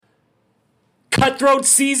Cutthroat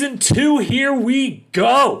Season 2, here we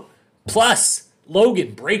go. Plus,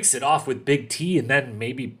 Logan breaks it off with Big T and then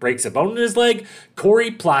maybe breaks a bone in his leg. Corey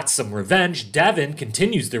plots some revenge. Devin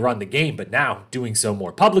continues to run the game, but now doing so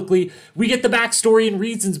more publicly. We get the backstory and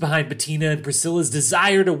reasons behind Bettina and Priscilla's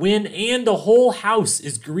desire to win, and the whole house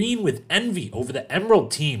is green with envy over the Emerald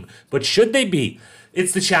team. But should they be?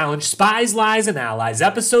 It's the challenge, Spies, Lies, and Allies,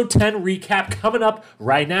 Episode 10 recap coming up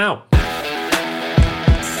right now.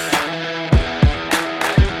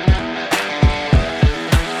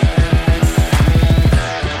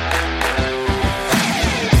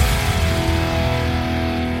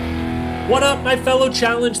 What up, my fellow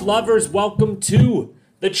challenge lovers? Welcome to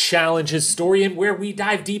the Challenge Historian, where we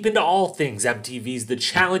dive deep into all things MTV's The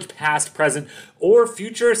Challenge, past, present, or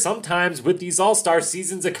future. Sometimes with these All-Star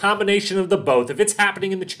seasons, a combination of the both. If it's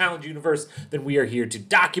happening in the Challenge universe, then we are here to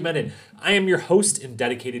document it. I am your host and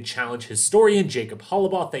dedicated Challenge Historian, Jacob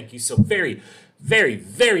Hollabaugh. Thank you so very, very,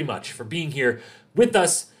 very much for being here with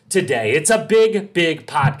us today. It's a big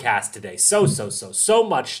podcast today. So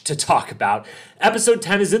much to talk about. Episode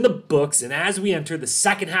 10 is in the books, and as we enter the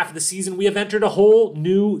second half of the season, we have entered a whole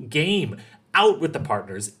new game. Out with the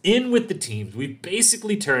partners, in with the teams. We've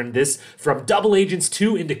basically turned this from Double Agents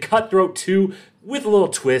 2 into Cutthroat 2 with a little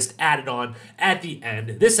twist added on at the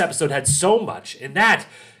end. This episode had so much, and that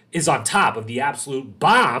is on top of the absolute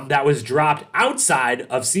bomb that was dropped outside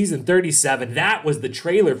of Season 37. That was the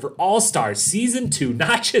trailer for All-Stars Season 2,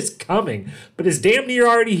 not just coming, but is damn near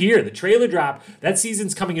already here. The trailer dropped. That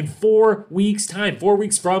season's coming in 4 weeks' time, 4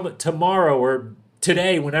 weeks from tomorrow, or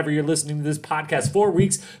today, whenever you're listening to this podcast, 4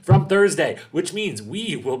 weeks from Thursday, which means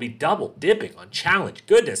we will be double dipping on Challenge.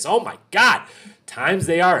 Goodness, oh my God. Times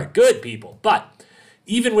they are good, people. But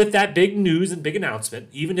even with that big news and big announcement,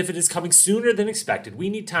 even if it is coming sooner than expected, we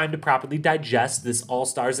need time to properly digest this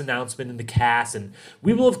All-Stars announcement and the cast, and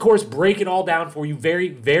we will, of course, break it all down for you very,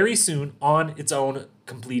 very soon on its own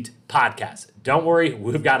complete podcast. Don't worry,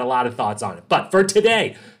 we've got a lot of thoughts on it. But for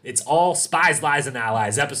today, it's all Spies, Lies, and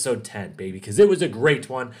Allies, Episode 10, baby, because it was a great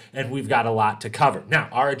one, and we've got a lot to cover. Now,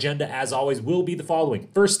 our agenda, as always, will be the following.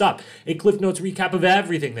 First up, a Cliff Notes recap of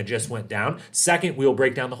everything that just went down. Second, we will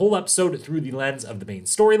break down the whole episode through the lens of the main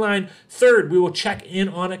storyline. Third, we will check in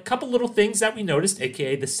on a couple little things that we noticed,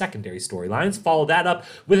 aka the secondary storylines. Follow that up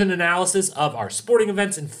with an analysis of our sporting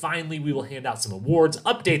events. And finally, we will hand out some awards,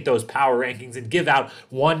 update those power rankings, and give out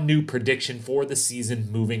one new prediction for the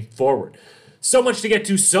season moving forward. So much to get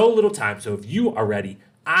to, so little time. So if you are ready,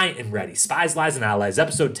 I am ready. Spies, Lies, and Allies,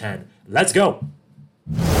 Episode 10. Let's go.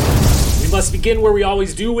 We must begin where we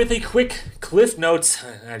always do, with a quick Cliff Notes,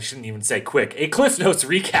 I shouldn't even say quick, a Cliff Notes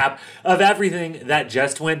recap of everything that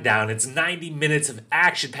just went down. It's 90 minutes of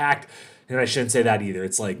action-packed, and I shouldn't say that either.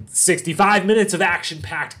 It's like 65 minutes of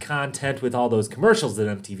action-packed content with all those commercials that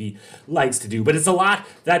MTV likes to do. But it's a lot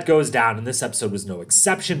that goes down, and this episode was no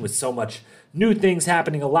exception, with so much new things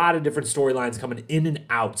happening, a lot of different storylines coming in and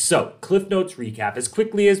out. So, Cliff Notes recap as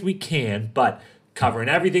quickly as we can, but covering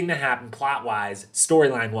everything that happened plot-wise,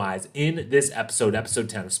 storyline-wise, in this episode, Episode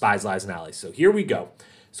 10 of Spies, Lies, and Allies. So here we go,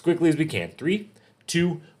 as quickly as we can. 3,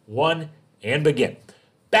 2, 1, and begin.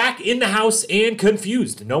 Back in the house and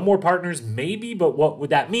confused. No more partners, maybe, but what would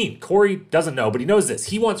that mean? Corey doesn't know, but he knows this.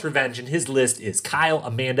 He wants revenge, and his list is Kyle,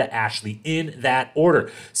 Amanda, Ashley, in that order.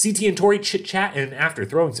 CT and Tori chit-chat, and after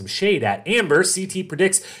throwing some shade at Amber, CT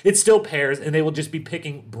predicts it's still pairs, and they will just be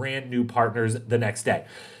picking brand new partners the next day.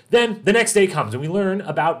 Then the next day comes and we learn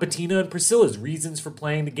about Bettina and Priscilla's reasons for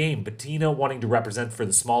playing the game. Bettina wanting to represent for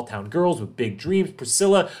the small town girls with big dreams.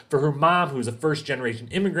 Priscilla for her mom, who is a first generation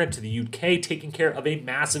immigrant to the UK, taking care of a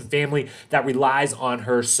massive family that relies on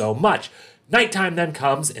her so much. Nighttime then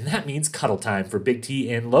comes, and that means cuddle time for Big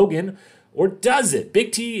T and Logan. Or does it?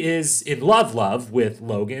 Big T is in love with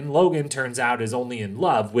Logan. Logan turns out is only in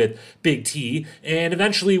love with Big T and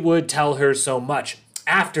eventually would tell her so much.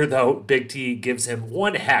 After, though, Big T gives him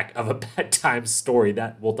one heck of a bedtime story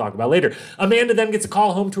that we'll talk about later. Amanda then gets a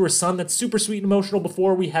call home to her son that's super sweet and emotional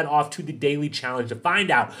before we head off to the daily challenge to find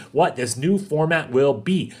out what this new format will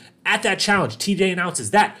be. At that challenge, TJ announces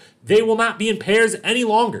that they will not be in pairs any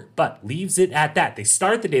longer, but leaves it at that. They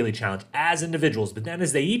start the daily challenge as individuals, but then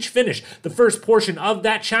as they each finish the first portion of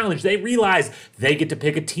that challenge, they realize they get to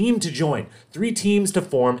pick a team to join. 3 teams to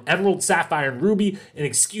form: Emerald, Sapphire, and Ruby,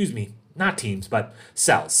 and not teams, but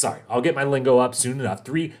cells. Sorry, I'll get my lingo up soon enough.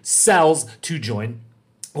 3 cells to join.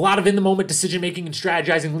 A lot of in-the-moment decision-making and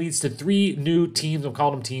strategizing leads to 3 new teams, I'm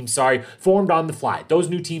calling them teams, formed on the fly. Those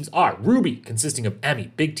new teams are Ruby, consisting of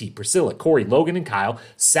Emmy, Big T, Priscilla, Corey, Logan, and Kyle.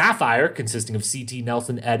 Sapphire, consisting of CT,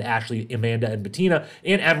 Nelson, Ed, Ashley, Amanda, and Bettina.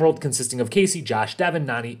 And Emerald, consisting of Casey, Josh, Devin,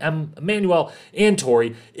 Nani, Emmanuel, and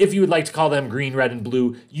Tori. If you would like to call them green, red, and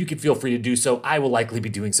blue, you can feel free to do so. I will likely be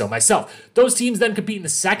doing so myself. Those teams then compete in the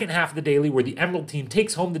second half of the daily, where the Emerald team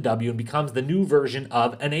takes home the W and becomes the new version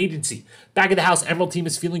of an agency. Back at the house, Emerald team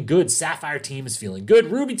is feeling good. Sapphire team is feeling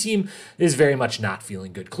good. Ruby team is very much not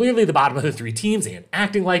feeling good. Clearly the bottom of the 3 teams and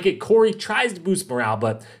acting like it. Corey tries to boost morale,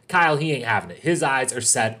 but Kyle, he ain't having it. His eyes are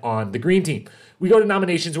set on the green team. We go to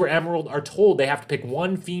nominations where Emerald are told they have to pick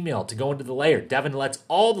one female to go into the lair. Devin lets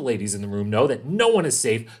all the ladies in the room know that no one is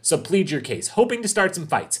safe, so plead your case, hoping to start some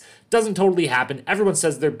fights. Doesn't totally happen. Everyone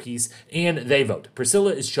says their piece, and they vote.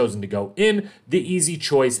 Priscilla is chosen to go in, the easy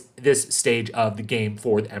choice this stage of the game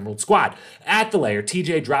for the Emerald squad. At the lair,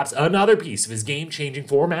 TJ drops another piece of his game-changing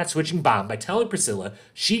format-switching bomb by telling Priscilla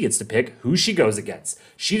she gets to pick who she goes against.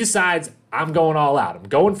 She decides, I'm going all out. I'm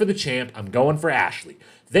going for the champ. I'm going for Ashley.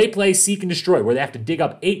 They play Seek and Destroy, where they have to dig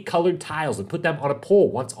up 8 colored tiles and put them on a pole.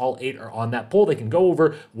 Once all 8 are on that pole, they can go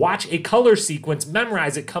over, watch a color sequence,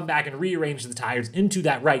 memorize it, come back and rearrange the tires into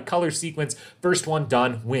that right color sequence. First one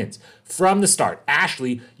done wins. From the start,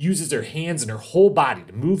 Ashley uses her hands and her whole body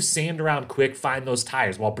to move sand around quick, find those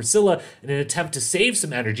tires, while Priscilla, in an attempt to save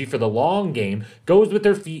some energy for the long game, goes with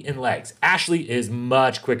her feet and legs. Ashley is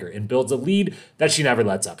much quicker and builds a lead that she never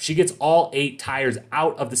lets up. She gets all 8 tires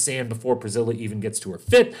out of the sand before Priscilla even gets to her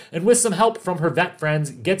 5th, and with some help from her vet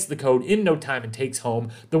friends, gets the code in no time and takes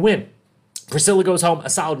home the win. Priscilla goes home, a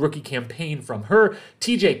solid rookie campaign from her.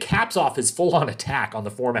 TJ caps off his full-on attack on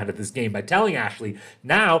the format of this game by telling Ashley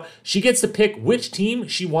now she gets to pick which team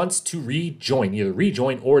she wants to rejoin, either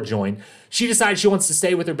rejoin or join. She decides she wants to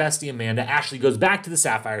stay with her bestie Amanda. Ashley goes back to the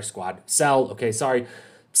Sapphire squad. Cell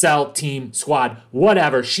team, squad,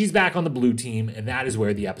 whatever. She's back on the blue team, and that is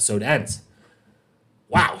where the episode ends.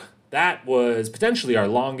 Wow. That was potentially our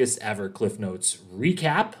longest ever Cliff Notes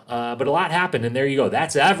recap, but a lot happened, and there you go.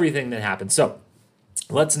 That's everything that happened. So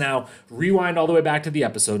let's now rewind all the way back to the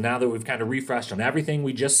episode. Now that we've kind of refreshed on everything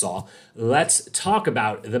we just saw, let's talk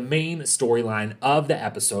about the main storyline of the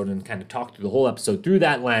episode and kind of talk through the whole episode through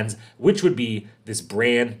that lens, which would be this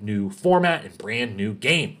brand new format and brand new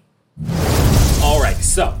game. All right,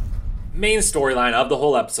 so main storyline of the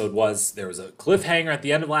whole episode was there was a cliffhanger at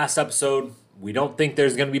the end of last episode. We don't think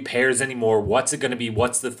there's going to be pairs anymore. What's it going to be?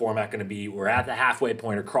 What's the format going to be? We're at the halfway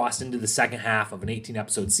point or crossed into the second half of an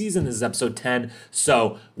 18-episode season. This is episode 10.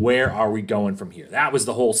 So where are we going from here? That was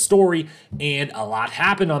the whole story, and a lot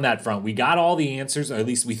happened on that front. We got all the answers, or at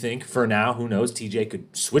least we think for now. Who knows? TJ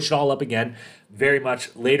could switch it all up again very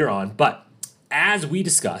much later on. But as we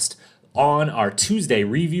discussed on our Tuesday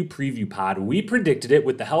review preview pod, we predicted it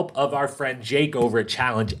with the help of our friend Jake over at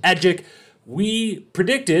Challenge Edgic. We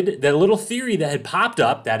predicted that little theory that had popped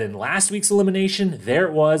up that in last week's elimination,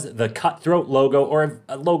 there was the Cutthroat logo, or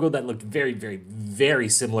a logo that looked very, very, very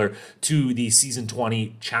similar to the Season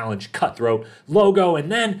 20 Challenge Cutthroat logo.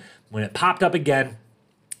 And then when it popped up again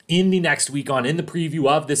in the next week in the preview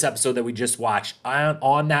of this episode that we just watched,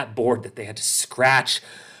 on that board that they had to scratch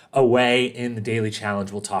away in the daily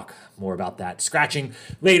challenge. We'll talk more about that scratching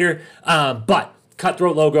later. But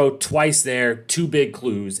Cutthroat logo twice there, 2 big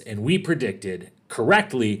clues, and we predicted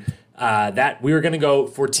correctly that we were going to go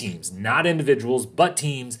for teams, not individuals, but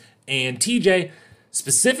teams. And TJ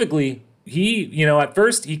specifically, he, at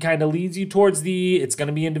first he kind of leads you towards it's going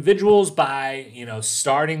to be individuals by,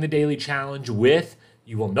 starting the daily challenge with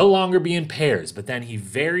you will no longer be in pairs. But then he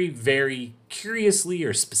very, very curiously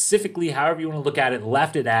or specifically, however you want to look at it,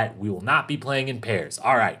 left it at we will not be playing in pairs.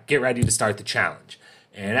 All right, get ready to start the challenge.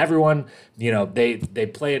 And everyone,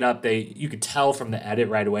 they play it up. You could tell from the edit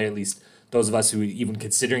right away, at least those of us who even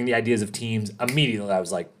considering the ideas of teams, immediately I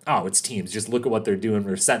was like, oh, it's teams. Just look at what they're doing.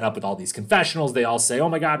 We're setting up with all these confessionals. They all say, oh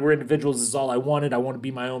my God, we're individuals. This is all I wanted. I want to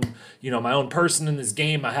be my own, my own person in this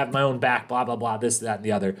game. I have my own back, blah, blah, blah, this, that, and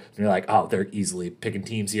the other. And you're like, oh, they're easily picking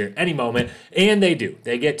teams here any moment. And they do.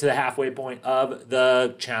 They get to the halfway point of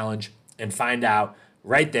the challenge and find out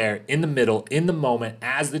right there in the middle, in the moment,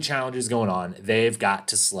 as the challenge is going on, they've got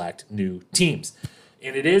to select new teams.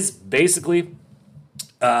 And it is basically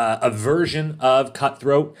a version of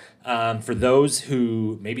Cutthroat. For those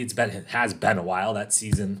who maybe it has been a while, that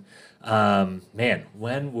season.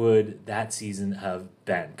 When would that season have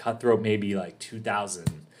been? Cutthroat maybe like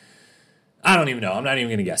 2000. I don't even know. I'm not even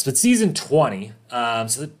going to guess. But season 20,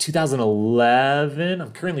 so 2011,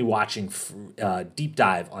 I'm currently watching Deep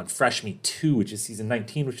Dive on Fresh Meat 2, which is season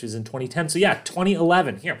 19, which is in 2010. So yeah,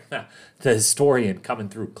 2011. Here, the historian coming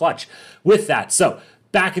through clutch with that. So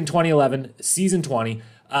back in 2011, season 20,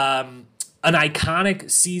 an iconic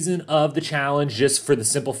season of the challenge just for the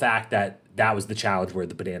simple fact that that was the challenge where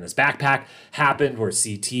the Bananas backpack happened, where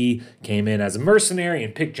CT came in as a mercenary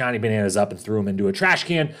and picked Johnny Bananas up and threw him into a trash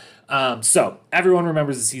can. So everyone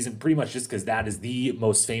remembers the season pretty much just because that is the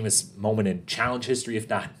most famous moment in challenge history, if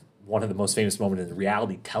not one of the most famous moments in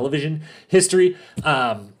reality television history.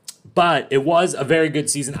 But it was a very good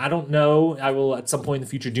season. I don't know. I will at some point in the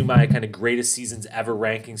future do my kind of greatest seasons ever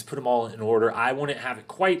rankings, put them all in order. I wouldn't have it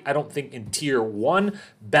quite, I don't think, in tier one,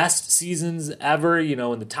 best seasons ever,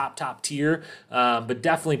 in the top tier, but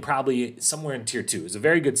definitely probably somewhere in tier two. It was a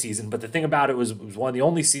very good season, but the thing about it was one of the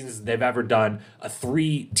only seasons they've ever done a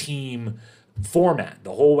 3-team format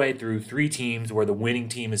the whole way through, 3 teams where the winning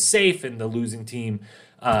team is safe and the losing team,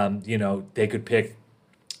 they could pick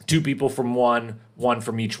 2 people from one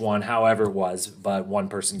from each one, however it was, but one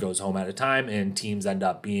person goes home at a time, and teams end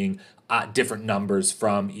up being different numbers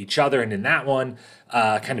from each other. And in that one,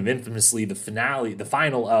 kind of infamously, the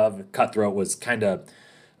final of Cutthroat was kind of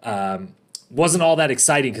wasn't all that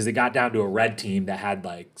exciting because it got down to a red team that had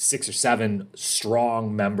like 6 or 7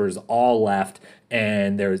 strong members all left,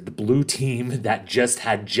 and there was the blue team that just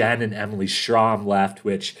had Jen and Emily Schramm left,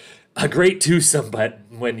 which a great twosome, but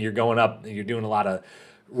when you're going up, you're doing a lot of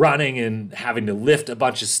running and having to lift a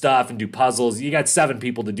bunch of stuff and do puzzles. You got 7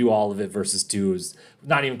 people to do all of it versus 2. It was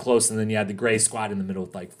not even close. And then you had the gray squad in the middle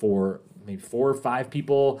with like 4 or 5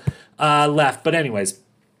 people left. But anyways,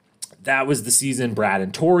 that was the season. Brad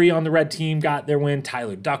and Tori on the red team got their win.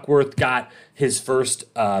 Tyler Duckworth got his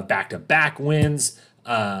first back-to-back wins.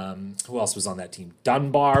 Who else was on that team?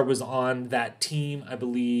 Dunbar was on that team, I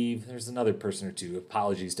believe. There's another person or 2.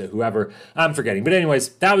 Apologies to whoever I'm forgetting. But anyways,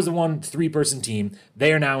 that was the 3-person team.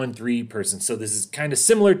 They are now in 3-person. So this is kind of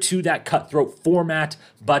similar to that Cutthroat format,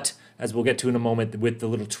 but as we'll get to in a moment, with the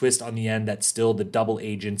little twist on the end, that's still the Double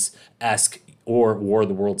Agents-esque or War of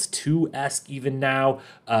the Worlds 2-esque even now,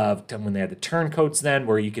 when they had the turncoats then,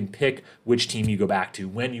 where you can pick which team you go back to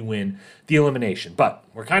when you win the elimination. But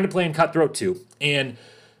we're kind of playing Cutthroat 2. And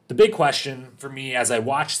the big question for me as I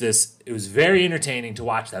watched this, it was very entertaining to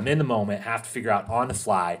watch them in the moment, have to figure out on the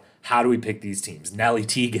fly, how do we pick these teams? Nelly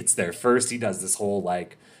T gets there first. He does this whole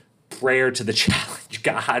prayer to the challenge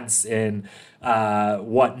gods and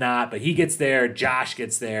whatnot, but he gets there, Josh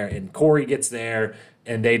gets there, and Corey gets there.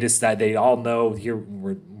 And they decide, they all know here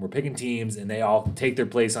we're picking teams, and they all take their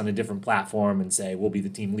place on a different platform and say we'll be the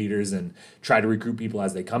team leaders and try to recruit people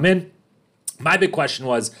as they come in. My big question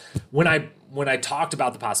was when I talked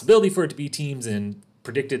about the possibility for it to be teams and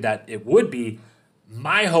predicted that it would be,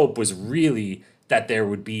 my hope was really that there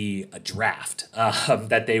would be a draft,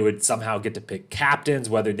 that they would somehow get to pick captains,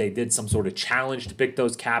 whether they did some sort of challenge to pick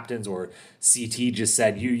those captains or CT just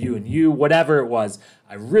said you, and you, whatever it was.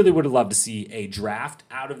 I really would have loved to see a draft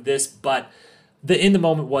out of this, but the in the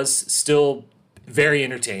moment was still very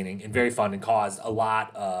entertaining and very fun and caused a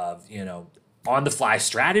lot of, on the fly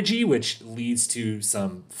strategy, which leads to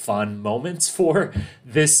some fun moments for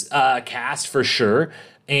this cast for sure.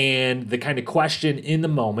 And the kind of question in the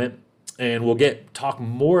moment, and we'll talk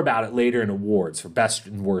more about it later in awards for best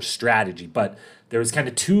and worst strategy. But there was kind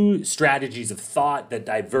of 2 strategies of thought that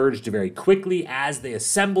diverged very quickly as they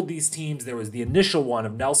assembled these teams. There was the initial one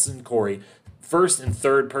of Nelson and Corey, first and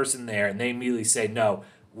third person there, and they immediately say, no,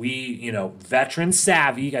 we, veteran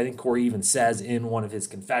savvy. I think Corey even says in one of his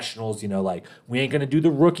confessionals, we ain't going to do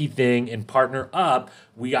the rookie thing and partner up.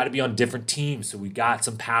 We got to be on different teams, so we got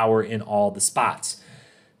some power in all the spots.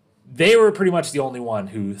 They were pretty much the only one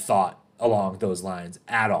who thought along those lines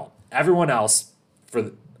at all. Everyone else,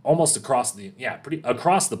 almost across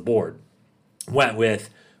the board, went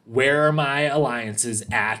with where are my alliances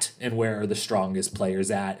at and where are the strongest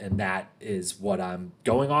players at, and that is what I'm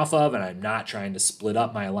going off of, and I'm not trying to split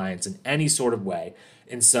up my alliance in any sort of way.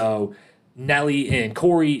 And so Nelly and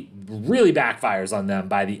Corey really backfires on them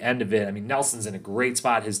by the end of it. I mean, Nelson's in a great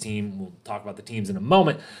spot. His team, we'll talk about the teams in a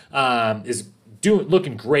moment, is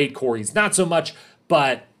looking great. Corey's not so much,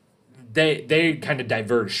 but they kind of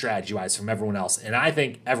diverge strategy-wise from everyone else, and I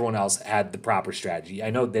think everyone else had the proper strategy. I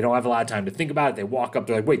know they don't have a lot of time to think about it. They walk up,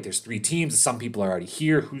 they're like, wait, there's 3 teams. Some people are already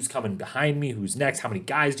here. Who's coming behind me? Who's next? How many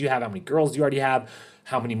guys do you have? How many girls do you already have?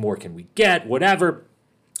 How many more can we get? Whatever.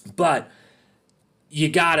 But you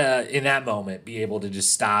gotta, in that moment, be able to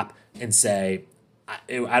just stop and say,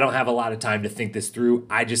 I don't have a lot of time to think this through.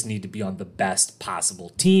 I just need to be on the best possible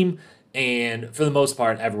team. And for the most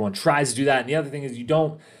part, everyone tries to do that. And the other thing is you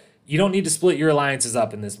don't need to split your alliances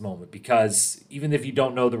up in this moment, because even if you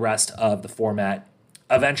don't know the rest of the format,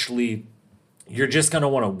 eventually you're just going to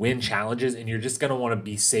want to win challenges, and you're just going to want to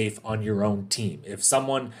be safe on your own team. If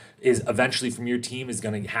someone is eventually from your team is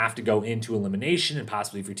going to have to go into elimination, and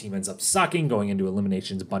possibly if your team ends up sucking, going into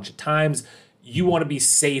eliminations a bunch of times, you want to be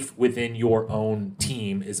safe within your own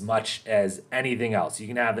team as much as anything else. You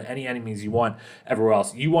can have any enemies you want everywhere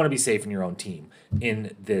else. You want to be safe in your own team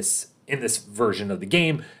in this version of the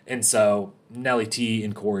game. And so Nelly T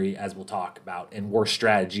and Corey, as we'll talk about in Worst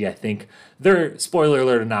Strategy, I think they're, spoiler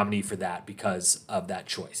alert, a nominee for that because of that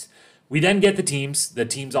choice. We then get the teams. The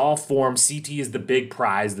teams all form. CT is the big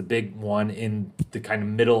prize, the big one in the kind of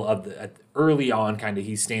middle of the early on. Kind of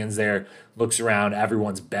he stands there, looks around.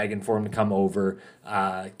 Everyone's begging for him to come over.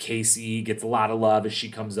 Casey gets a lot of love as she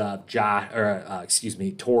comes up.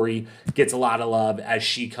 Tori gets a lot of love as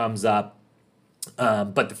she comes up.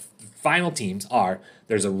 But the final teams are,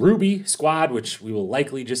 there's a Ruby squad, which we will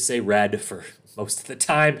likely just say red for most of the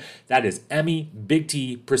time. That is Emmy, Big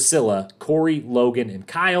T, Priscilla, Corey, Logan, and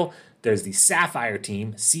Kyle. There's the Sapphire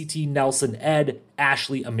team, CT, Nelson, Ed,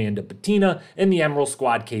 Ashley, Amanda, Bettina, and the Emerald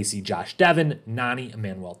squad, Casey, Josh, Devin, Nani,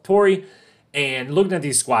 Emmanuel, Tori. And looking at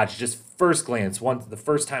these squads, just first glance, the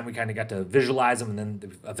first time we kind of got to visualize them, and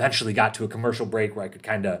then eventually got to a commercial break where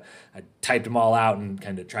I typed them all out and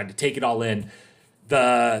kind of tried to take it all in.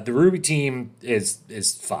 The Ruby team is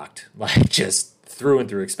fucked, like just through and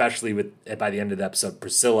through, especially with by the end of the episode,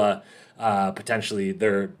 Priscilla, potentially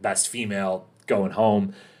their best female, going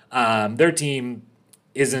home. Their team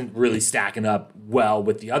isn't really stacking up well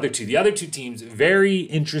with the other two. The other two teams, very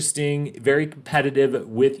interesting, very competitive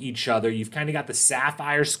with each other. You've kind of got the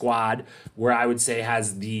Sapphire squad, where I would say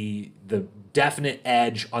has the definite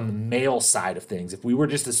edge on the male side of things. If we were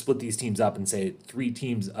just to split these teams up and say 3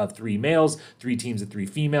 teams of 3 males, 3 teams of 3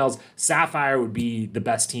 females, Sapphire would be the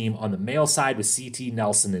best team on the male side with CT,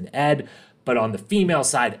 Nelson, and Ed. But on the female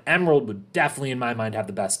side, Emerald would definitely, in my mind, have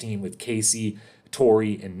the best team with Casey,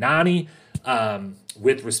 Tori, and Nani,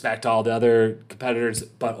 with respect to all the other competitors.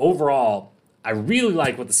 But overall, I really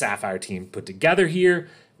like what the Sapphire team put together here.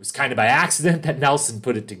 It was kind of by accident that Nelson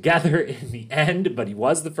put it together in the end, but he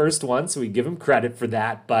was the first one, so we give him credit for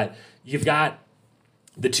that. But you've got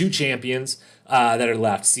the 2 champions that are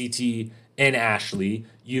left, CT and Ashley.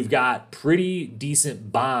 You've got pretty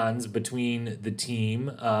decent bonds between the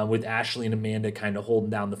team, with Ashley and Amanda kind of holding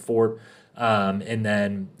down the fort. And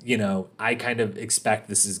then, I kind of expect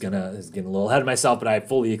this is getting a little ahead of myself, but I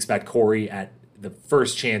fully expect Corey at the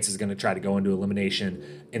first chance is going to try to go into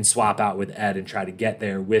elimination and swap out with Ed and try to get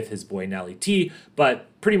there with his boy Nelly T. But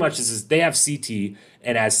pretty much they have CT,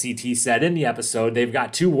 and as CT said in the episode, they've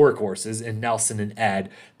got 2 workhorses in Nelson and Ed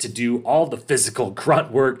to do all the physical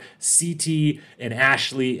grunt work. CT and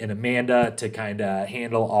Ashley and Amanda to kind of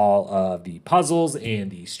handle all of the puzzles and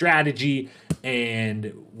the strategy and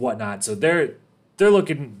whatnot. So we'll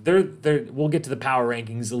get to the power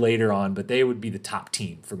rankings later on, but they would be the top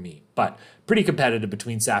team for me. But pretty competitive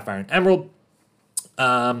between Sapphire and Emerald.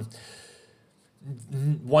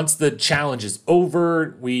 Once the challenge is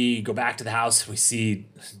over, we go back to the house. We see,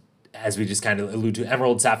 as we just kind of allude to,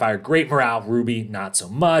 Emerald, Sapphire, great morale. Ruby, not so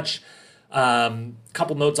much.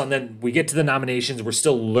 Couple notes on then. We get to the nominations. We're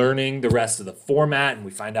still learning the rest of the format, and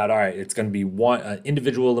we find out, all right, it's going to be one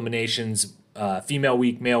individual eliminations, female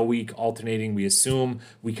week, male week, alternating. We assume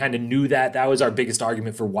we kind of knew that. That was our biggest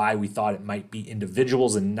argument for why we thought it might be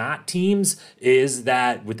individuals and not teams, is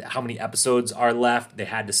that with how many episodes are left, they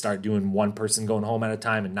had to start doing one person going home at a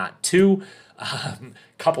time and not 2.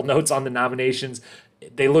 Couple notes on the nominations.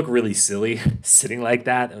 They look really silly sitting like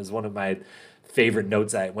that. It was one of my favorite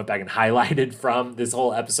notes I went back and highlighted from this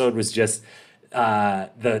whole episode, was just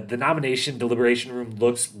the nomination deliberation room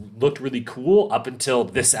looked really cool up until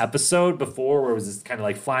this episode. Before, where it was this kind of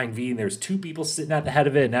like flying V, and there's 2 people sitting at the head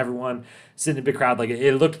of it and everyone sitting in a big crowd. Like,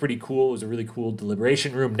 it looked pretty cool. It was a really cool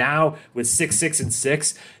deliberation room. Now with 6, 6, and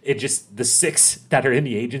 6, it just, the 6 that are in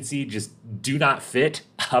the agency just do not fit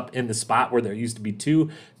up in the spot where there used to be 2.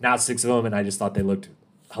 Now 6 of them, and I just thought they looked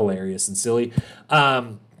hilarious and silly.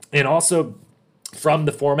 And also, from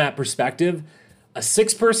the format perspective, a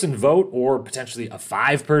 6-person vote, or potentially a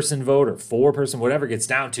 5-person vote, or 4-person, whatever it gets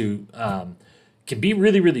down to, can be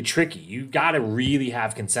really, really tricky. You got to really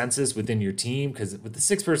have consensus within your team, because with the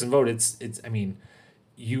 6-person vote,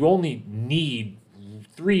 you only need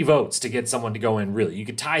 3 votes to get someone to go in. Really, you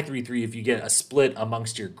could tie 3-3 if you get a split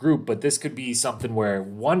amongst your group, but this could be something where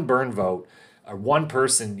one burn vote or one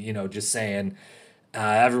person, just saying,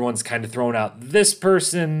 Everyone's kind of throwing out this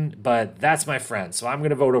person, but that's my friend. So I'm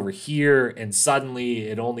going to vote over here. And suddenly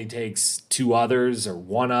it only takes two others or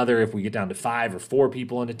one other if we get down to 5 or 4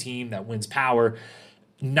 people in a team that wins power.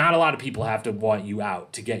 Not a lot of people have to want you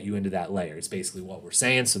out to get you into that layer. It's basically what we're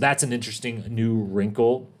saying. So that's an interesting new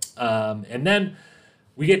wrinkle. And then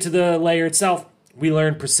we get to the layer itself. We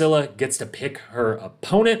learn Priscilla gets to pick her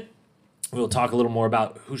opponent. We'll talk a little more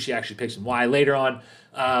about who she actually picks and why later on.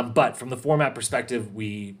 But from the format perspective,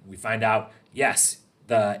 we find out, yes,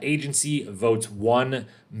 the agency votes one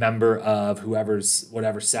member of whatever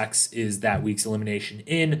sex is that week's elimination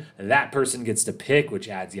in. That person gets to pick, which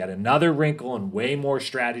adds yet another wrinkle and way more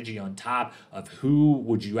strategy on top of who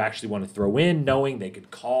would you actually want to throw in, knowing they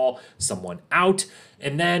could call someone out.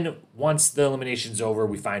 And then once the elimination's over,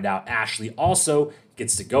 we find out Ashley also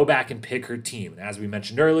gets to go back and pick her team. And as we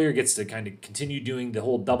mentioned earlier, gets to kind of continue doing the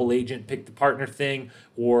whole double agent, pick the partner thing,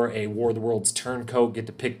 or a War of the Worlds turncoat, get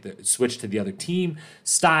to switch to the other team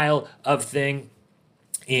style of thing.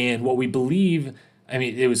 And what we believe, I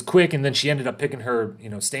mean, it was quick, and then she ended up picking her,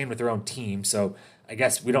 staying with her own team. So I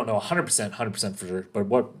guess we don't know 100% for sure, but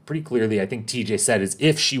what pretty clearly I think TJ said is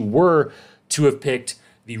if she were to have picked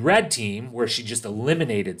the red team, where she just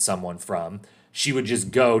eliminated someone from, she would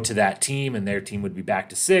just go to that team and their team would be back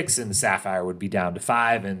to 6 and the Sapphire would be down to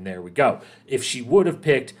 5, and there we go. If she would have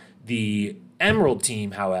picked the Emerald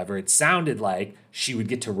team, however, it sounded like she would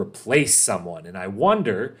get to replace someone. And I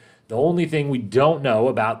wonder, the only thing we don't know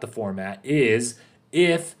about the format is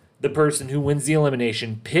if the person who wins the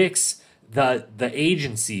elimination picks the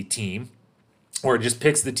agency team, or just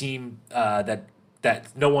picks the team that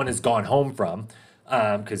no one has gone home from,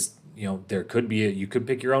 because there could be you could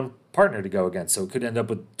pick your own partner to go against, so it could end up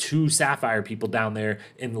with 2 Sapphire people down there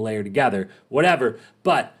in the layer together, whatever.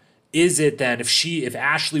 But is it then, if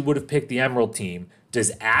Ashley would have picked the Emerald team,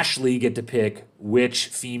 does Ashley get to pick which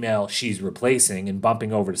female she's replacing and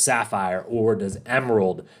bumping over to Sapphire, or does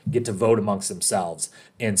Emerald get to vote amongst themselves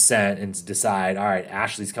and decide, all right,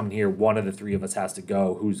 Ashley's coming here, one of the 3 of us has to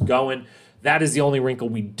go, who's going? That is the only wrinkle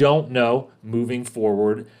we don't know moving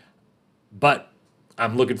forward, but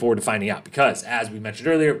I'm looking forward to finding out because, as we mentioned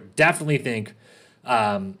earlier, definitely think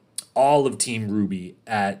all of Team Ruby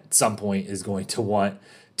at some point is going to want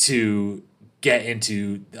to get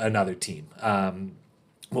into another team.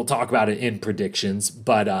 We'll talk about it in predictions,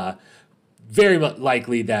 but very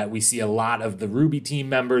likely that we see a lot of the Ruby team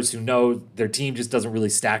members who know their team just doesn't really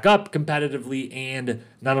stack up competitively, and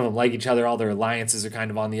none of them like each other. All their alliances are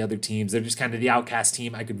kind of on the other teams. They're just kind of the outcast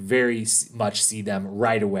team. I could very much see them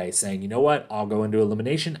right away saying, you know what, I'll go into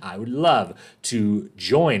elimination. I would love to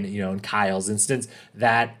join, in Kyle's instance,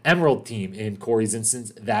 that Emerald team. In Corey's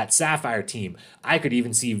instance, that Sapphire team. I could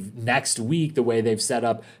even see next week, the way they've set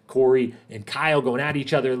up Corey and Kyle going at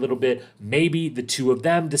each other a little bit. Maybe the 2 of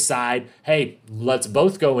them decide, hey, let's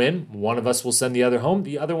both go in. One of us will send the other home.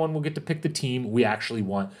 The other one will get to pick the team we actually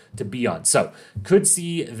want to be on. So could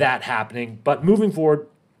see that happening. But moving forward,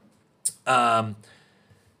 the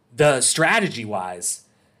strategy-wise,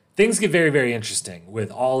 things get very, very interesting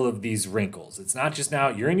with all of these wrinkles. It's not just now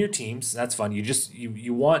you're in your teams. That's fun.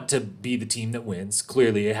 You want to be the team that wins.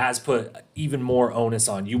 Clearly, it has put even more onus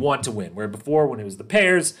on you want to win. Where before, when it was the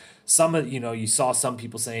pairs, you saw some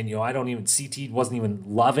people saying, CT wasn't even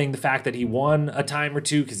loving the fact that he won a time or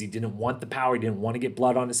two because he didn't want the power. He didn't want to get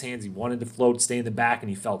blood on his hands. He wanted to float, stay in the back, and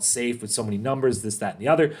he felt safe with so many numbers, this, that, and the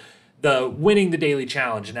other. The winning the daily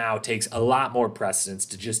challenge now takes a lot more precedence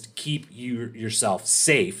to just keep yourself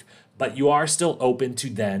safe, but you are still open to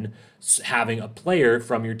then having a player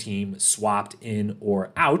from your team swapped in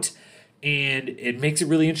or out. And it makes it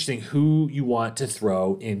really interesting who you want to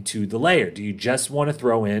throw into the layer. Do you just want to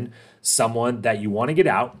throw in someone that you want to get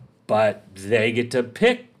out, but they get to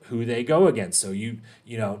pick who they go against? So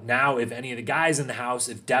now if any of the guys in the house,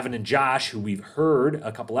 if Devin and Josh, who we've heard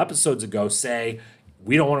a couple episodes ago, say,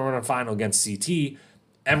 we don't want to run a final against CT,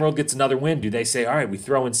 Emerald gets another win. Do they say, all right, we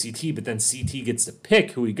throw in CT, but then CT gets to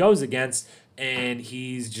pick who he goes against, and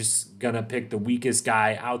he's just going to pick the weakest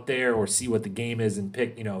guy out there or see what the game is and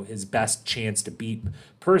pick, his best chance to beat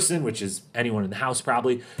person, which is anyone in the house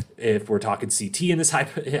probably, if we're talking CT in this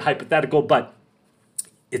hypothetical. But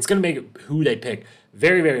it's going to make who they pick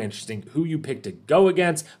very, very interesting. Who you pick to go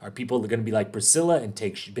against. Are people going to be like Priscilla and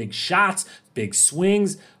take big shots, big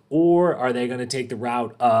swings, or are they going to take the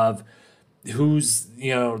route of who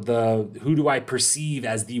do I perceive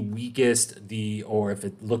as the weakest, or if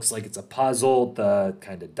it looks like it's a puzzle, the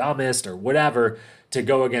kind of dumbest or whatever to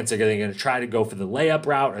go against? Are they going to try to go for the layup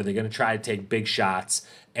route? Are they going to try to take big shots?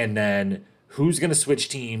 And then who's going to switch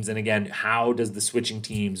teams? And again, how does the switching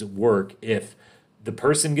teams work if the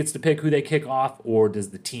person gets to pick who they kick off, or does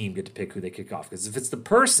the team get to pick who they kick off? Because if it's the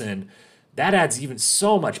person, that adds even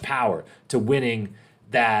so much power to winning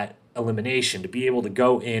that elimination, to be able to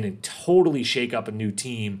go in and totally shake up a new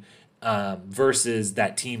team versus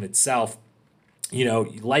that team itself.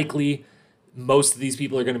 Likely most of these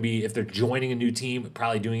people are going to be, if they're joining a new team,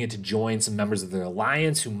 probably doing it to join some members of their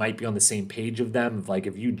alliance who might be on the same page of them.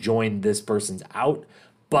 If you join this person's out,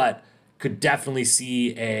 but could definitely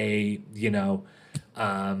see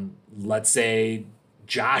let's say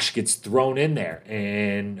Josh gets thrown in there,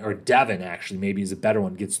 or Devin actually maybe is a better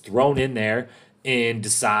one, gets thrown in there and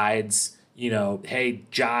decides, hey,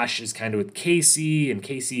 Josh is kind of with Casey, and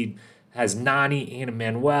Casey has Nani and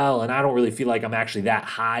Emmanuel, and I don't really feel like I'm actually that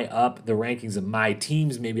high up the rankings of my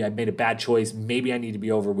teams. Maybe I made a bad choice. Maybe I need to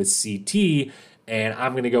be over with CT, and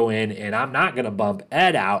I'm going to go in, and I'm not going to bump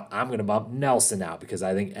Ed out. I'm going to bump Nelson out because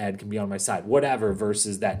I think Ed can be on my side. Whatever,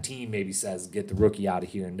 versus that team maybe says, get the rookie out of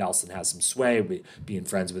here, and Nelson has some sway, being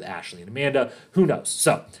friends with Ashley and Amanda. Who knows?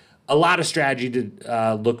 So a lot of strategy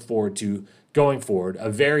to look forward to going forward. A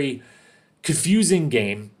very confusing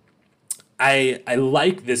game. I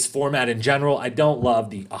like this format in general. I don't love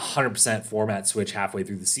the 100% format switch halfway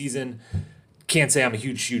through the season. Can't say I'm a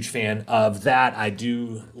huge fan of that. I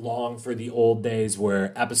do long for the old days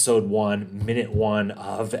where episode 1, minute 1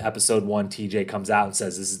 of episode 1, TJ comes out and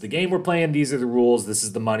says, this is the game we're playing, these are the rules, this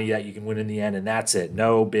is the money that you can win in the end, and that's it.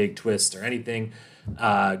 No big twist or anything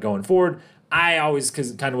going forward. I always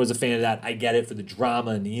kind of was a fan of that. I get it for the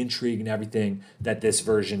drama and the intrigue and everything that this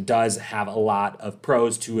version does have a lot of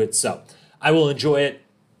pros to it. So I will enjoy it.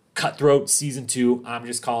 Cutthroat Season 2. I'm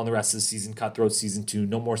just calling the rest of the season Cutthroat Season 2.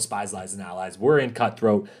 No more Spies, Lies, and Allies. We're in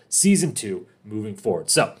Cutthroat Season 2 moving forward.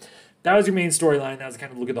 So that was your main storyline. That was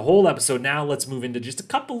kind of a look at the whole episode. Now let's move into just a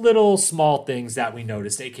couple little small things that we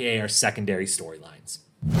noticed, aka our secondary storylines.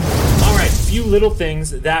 All right, a few little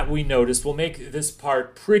things that we noticed. We'll make this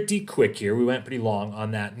part pretty quick here. We went pretty long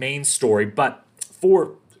on that main story, but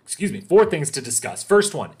four things to discuss.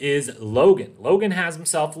 First one is Logan. Logan has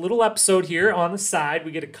himself a little episode here on the side.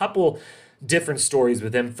 We get a couple different stories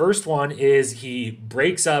with him. First one is he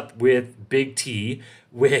breaks up with Big T,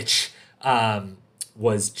 which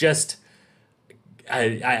was just,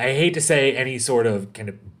 I hate to say any sort of kind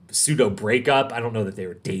of pseudo breakup. I don't know that they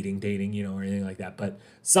were dating, or anything like that, but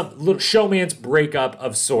some little showman's breakup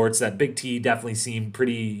of sorts. That Big T definitely seemed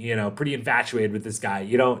pretty infatuated with this guy.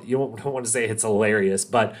 You don't want to say it's hilarious,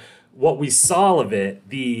 but what we saw of it,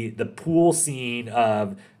 the pool scene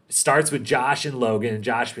of starts with Josh and Logan, and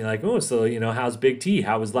Josh being like, oh, so how's Big T?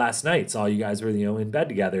 How was last night? Saw you guys were in bed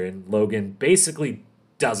together, and Logan basically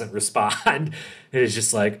doesn't respond. It is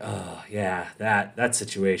just like, oh yeah, that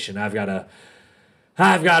situation. I've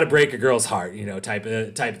got to break a girl's heart, type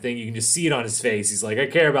of thing. You can just see it on his face. He's like, I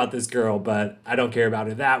care about this girl, but I don't care about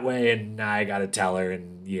her that way, and I got to tell her.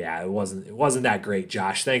 And yeah, it wasn't that great,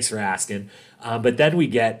 Josh. Thanks for asking. But then we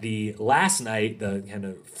get the last night, the kind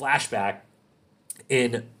of flashback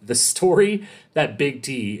in the story that Big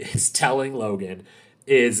T is telling Logan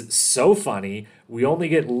is so funny. We only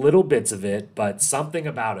get little bits of it, but something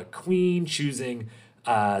about a queen choosing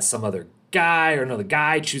some other guy, or another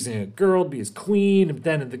guy choosing a girl to be his queen, and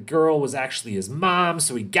then the girl was actually his mom,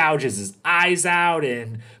 so he gouges his eyes out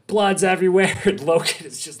and blood's everywhere. And Logan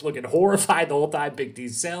is just looking horrified the whole time Big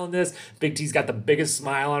T's selling this. Big T's got the biggest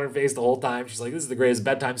smile on her face the whole time. She's like, this is the greatest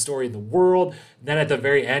bedtime story in the world. And then at the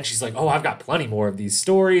very end, she's like, oh, I've got plenty more of these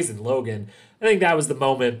stories. And Logan, I think that was the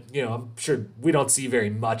moment, I'm sure we don't see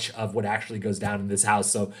very much of what actually goes down in this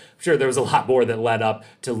house. So I'm sure there was a lot more that led up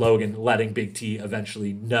to Logan letting Big T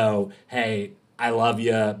eventually know, hey, I love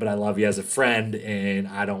you, but I love you as a friend, and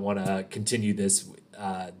I don't want to continue this,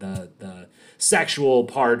 the sexual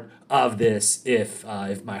part of this if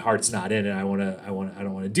my heart's not in it. I don't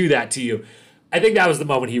want to do that to you. I think that was the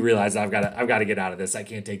moment he realized I've got to get out of this. I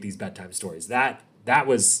can't take these bedtime stories. That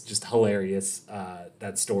was just hilarious,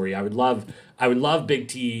 that story. I would love Big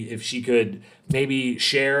T if she could maybe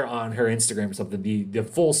share on her Instagram or something the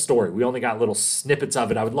full story. We only got little snippets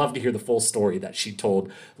of it. I would love to hear the full story that she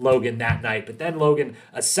told Logan that night. But then Logan,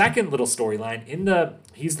 a second little storyline,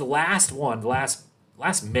 he's the last one, the last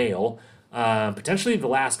male, potentially the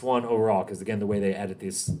last one overall, because again, the way they edit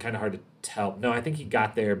this is kind of hard to tell. No, I think he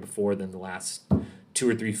got there before then the last 2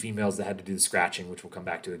 or 3 females that had to do the scratching, which we'll come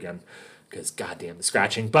back to again, because goddamn the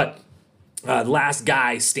scratching. But the last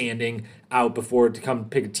guy standing out before to come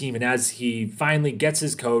pick a team, and as he finally gets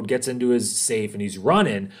his code, gets into his safe, and he's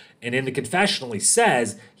running, and in the confessional he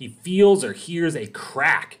says he feels or hears a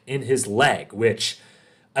crack in his leg, which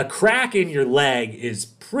a crack in your leg is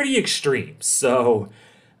pretty extreme. So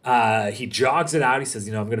He jogs it out. He says,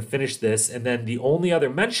 I'm going to finish this. And then the only other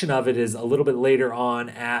mention of it is a little bit later on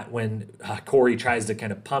at when Corey tries to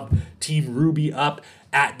kind of pump Team Ruby up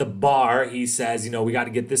at the bar. He says, we got to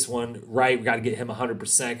get this one right. We got to get him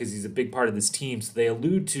 100% because he's a big part of this team. So they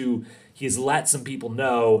allude to he's let some people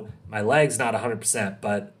know my leg's not 100%,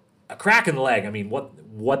 but a crack in the leg. I mean,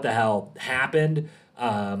 what the hell happened?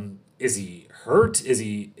 Is he hurt? Is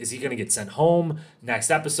he going to get sent home next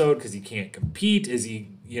episode because he can't compete? Is he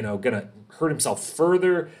going to hurt himself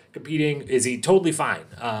further competing? Is he totally fine?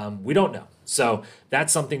 We don't know. So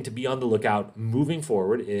that's something to be on the lookout moving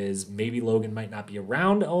forward. Is maybe Logan might not be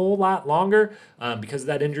around a whole lot longer because of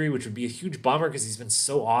that injury, which would be a huge bummer because he's been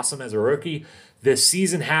so awesome as a rookie this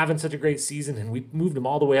season, having such a great season, and we moved him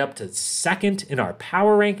all the way up to second in our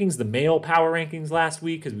power rankings, the male power rankings last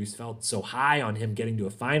week, because we felt so high on him getting to a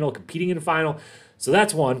final, competing in a final. So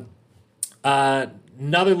that's one.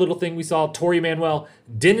 Another little thing we saw, Tori Manuel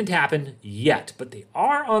didn't happen yet, but they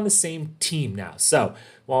are on the same team now. So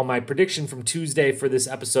while my prediction from Tuesday for this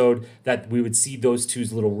episode that we would see those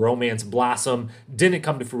two's little romance blossom didn't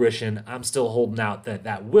come to fruition, I'm still holding out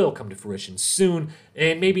that will come to fruition soon.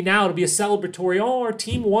 And maybe now it'll be a celebratory, our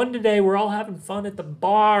team won today, we're all having fun at the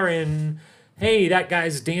bar, and hey, that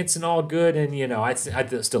guy's dancing all good. And, I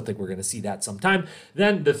still think we're going to see that sometime.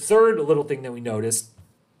 Then the third little thing that we noticed,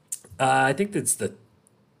 I think that's the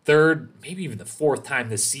third, maybe even the fourth time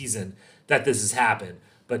this season that this has happened.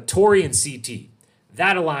 But Tori and CT,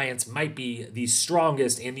 that alliance might be the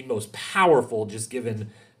strongest and the most powerful, just given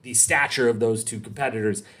the stature of those two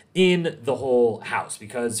competitors in the whole house.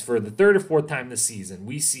 Because for the third or fourth time this season,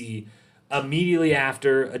 we see immediately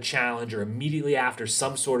after a challenge or immediately after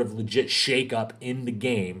some sort of legit shakeup in the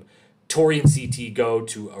game, Tori and CT go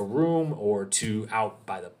to a room or to out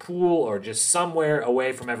by the pool or just somewhere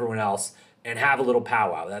away from everyone else and have a little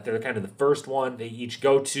powwow. That they're kind of the first one they each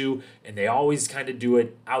go to, and they always kind of do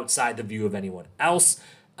it outside the view of anyone else.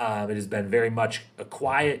 It has been very much a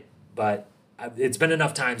quiet, but it's been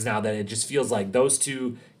enough times now that it just feels like those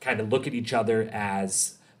two kind of look at each other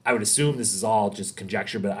as, I would assume this is all just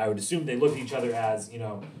conjecture, but I would assume they look at each other as,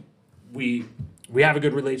 we have a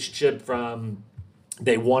good relationship from...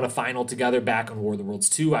 They won a final together back on War of the Worlds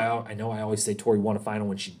 2. I know I always say Tori won a final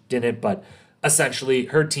when she didn't, but essentially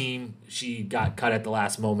her team, she got cut at the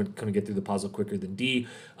last moment, couldn't get through the puzzle quicker than D.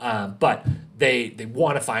 But they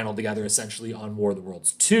won a final together essentially on War of the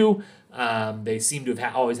Worlds 2. They seem to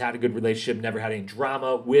have always had a good relationship, never had any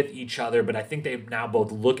drama with each other, but I think they now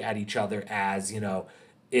both look at each other as,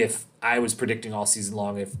 if I was predicting all season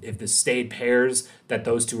long, if the stayed pairs, that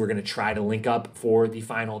those two were going to try to link up for the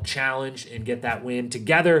final challenge and get that win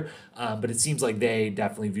together. But it seems like they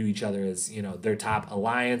definitely view each other as, their top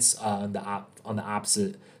alliance on the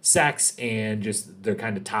opposite sex, and just their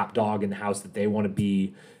kind of top dog in the house that they want to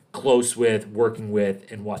be close with, working with,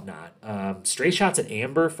 and whatnot. Stray shots at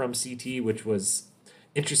Amber from CT, which was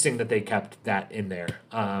interesting that they kept that in there.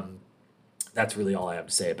 That's really all I have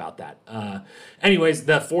to say about that. Anyways,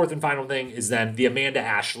 the fourth and final thing is then the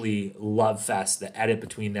Amanda-Ashley love fest, the edit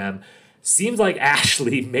between them. Seems like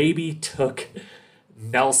Ashley maybe took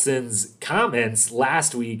Nelson's comments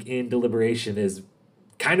last week in deliberation, as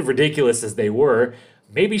kind of ridiculous as they were.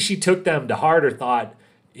 Maybe she took them to heart or thought,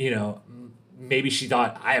 maybe she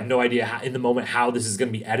thought, I have no idea in the moment how this is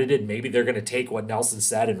going to be edited. Maybe they're going to take what Nelson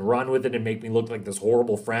said and run with it and make me look like this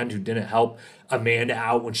horrible friend who didn't help Amanda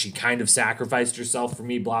out when she kind of sacrificed herself for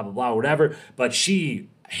me, blah, blah, blah, whatever. But she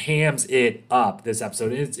hams it up this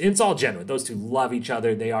episode. It's all genuine. Those two love each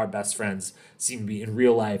other. They are best friends, seem to be in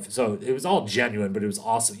real life. So it was all genuine, but it was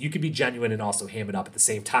also, you could be genuine and also ham it up at the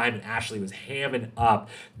same time. And Ashley was hamming up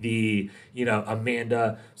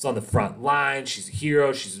Amanda was on the front line. She's a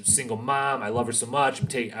hero. She's a single mom. I love her so much.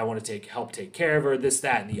 I want to help take care of her, this,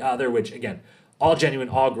 that, and the other, which again, all genuine,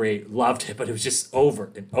 all great, loved it, but it was just over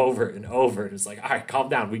and over and over. It was like, all right, calm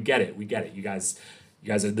down. We get it. You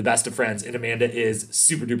guys are the best of friends, and Amanda is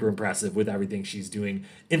super duper impressive with everything she's doing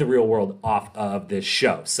in the real world off of this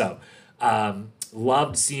show. So,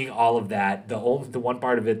 loved seeing all of that. The one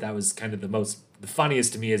part of it that was kind of the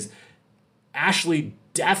funniest to me is Ashley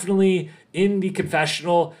definitely in the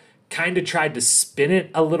confessional kind of tried to spin it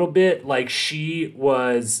a little bit, like she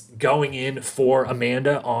was going in for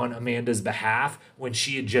Amanda on Amanda's behalf when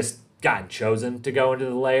she had just gotten chosen to go into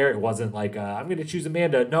the lair. It wasn't like, I'm going to choose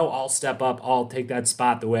Amanda. No, I'll step up. I'll take that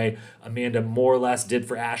spot the way Amanda more or less did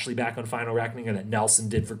for Ashley back on Final Reckoning and that Nelson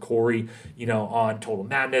did for Corey, on Total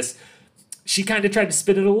Madness. She kind of tried to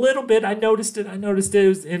spin it a little bit. I noticed it.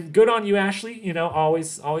 And good on you, Ashley.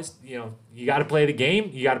 Always, you got to play the game.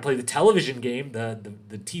 You got to play the television game, the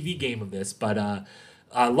TV game of this. But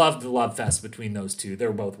I love the love fest between those two.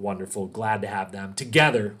 They're both wonderful. Glad to have them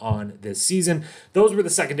together on this season. Those were the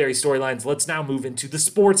secondary storylines. Let's now move into the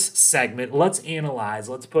sports segment. Let's analyze.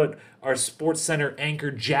 Let's put our Sports Center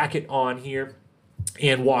anchor jacket on here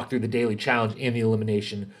and walk through the daily challenge and the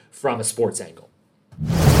elimination from a sports angle.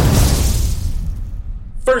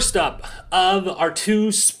 First up, of our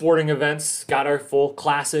two sporting events, got our full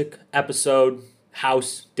classic episode.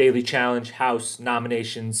 House, daily challenge, house,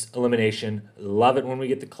 nominations, elimination. Love it when we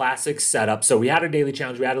get the classic setup. So we had our daily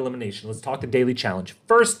challenge, we had elimination. Let's talk the daily challenge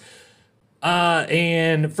first.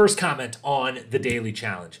 And first comment on the daily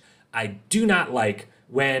challenge. I do not like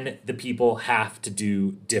when the people have to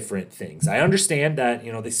do different things. I understand that,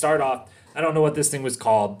 they start off, I don't know what this thing was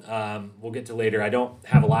called. We'll get to later. I don't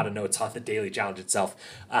have a lot of notes on the daily challenge itself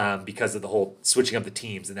because of the whole switching up the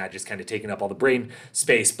teams and that just kind of taking up all the brain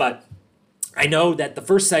space. But I know that the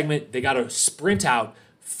first segment, they got to sprint out,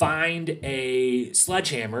 find a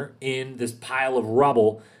sledgehammer in this pile of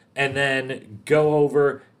rubble, and then go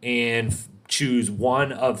over and choose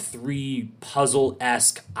one of three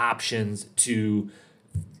puzzle-esque options to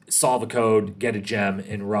solve a code, get a gem,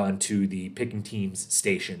 and run to the picking teams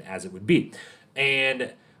station, as it would be.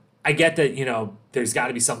 And I get that, there's got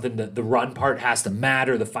to be something that the run part has to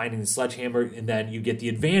matter, the finding the sledgehammer, and then you get the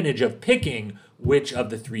advantage of picking which of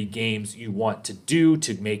the three games you want to do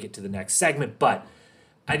to make it to the next segment. But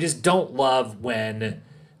I just don't love when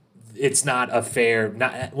it's not a fair,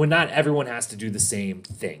 when not everyone has to do the same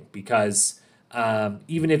thing, because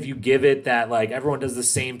even if you give it that, like, everyone does the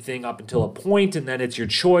same thing up until a point and then it's your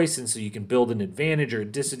choice, and so you can build an advantage or a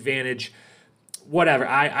disadvantage, whatever.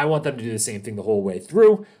 I want them to do the same thing the whole way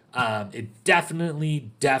through. It definitely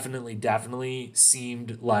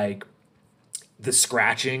seemed like the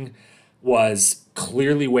scratching was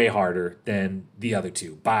clearly way harder than the other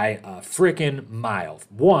two by a freaking mile.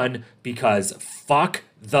 One, because fuck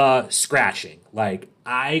the scratching. Like,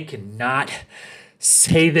 I cannot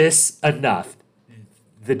say this enough.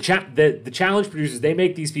 The challenge producers, they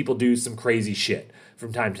make these people do some crazy shit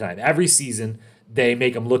from time to time. Every season, they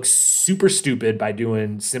make them look super stupid by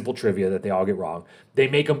doing simple trivia that they all get wrong. They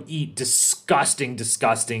make them eat disgusting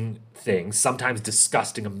things, sometimes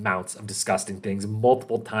disgusting amounts of disgusting things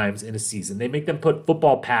multiple times in a season. They make them put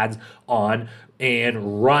football pads on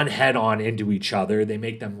and run head on into each other. They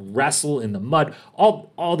make them wrestle in the mud.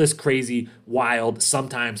 All this crazy, wild,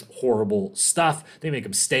 sometimes horrible stuff. They make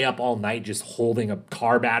them stay up all night just holding a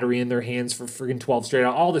car battery in their hands for friggin' 12 straight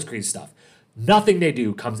hours. All this crazy stuff. Nothing they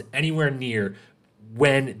do comes anywhere near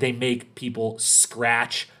when they make people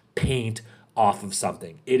scratch paint off of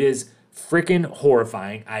something. It is freaking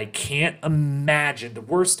horrifying. I can't imagine the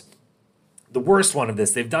worst one of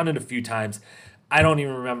this. They've done it a few times. I don't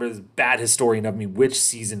even remember, this bad historian of me, which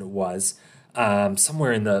season it was.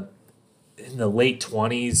 Somewhere in the late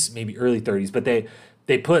 20s, maybe early 30s. But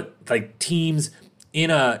they put like teams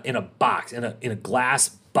in a box, in a glass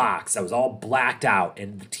box that was all blacked out,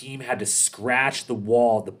 and the team had to scratch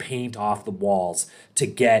the paint off the walls to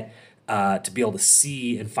get to be able to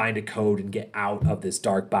see and find a code and get out of this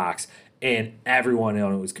dark box. And everyone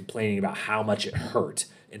on it was complaining about how much it hurt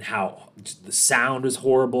and how the sound was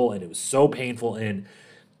horrible and it was so painful, and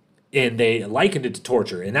they likened it to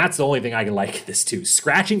torture. And that's the only thing I can liken this to.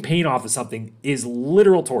 Scratching paint off of something is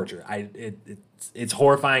literal torture. It's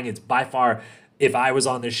horrifying. It's by far, if I was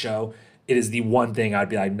on this show, it is the one thing I'd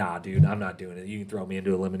be like, nah, dude, I'm not doing it. You can throw me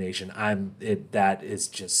into elimination. That is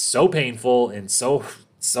just so painful and so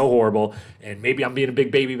horrible. And maybe I'm being a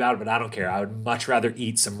big baby about it, but I don't care. I would much rather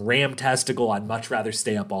eat some ram testicle. I'd much rather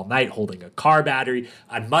stay up all night holding a car battery.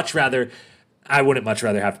 I wouldn't much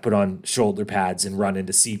rather have to put on shoulder pads and run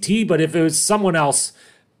into CT. But if it was someone else,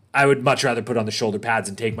 I would much rather put on the shoulder pads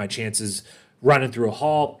and take my chances running through a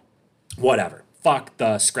hall. Whatever. Fuck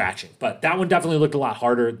the scratching. But that one definitely looked a lot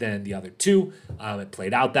harder than the other two. It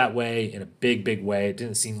played out that way in a big way. It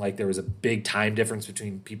didn't seem like there was a big time difference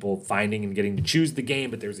between people finding and getting to choose the game,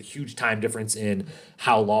 but there was a huge time difference in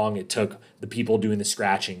how long it took the people doing the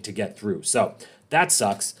scratching to get through. So that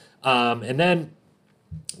sucks. And then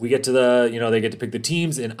we get to they get to pick the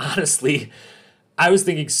teams. And honestly, I was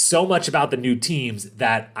thinking so much about the new teams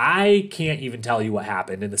that I can't even tell you what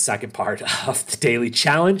happened in the second part of the daily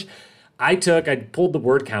challenge. I pulled the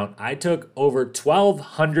word count. I took over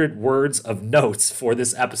 1,200 words of notes for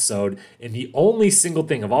this episode, and the only single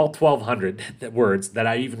thing of all 1,200 words that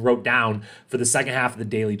I even wrote down for the second half of the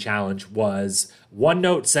daily challenge was one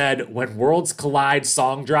note said, "When Worlds Collide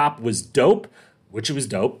song drop was dope," which it was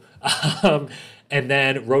dope, and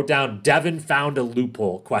then wrote down, "Devin found a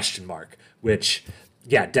loophole, ?" which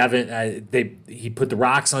yeah, Devin, he put the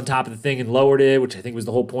rocks on top of the thing and lowered it, which I think was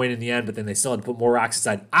the whole point in the end, but then they still had to put more rocks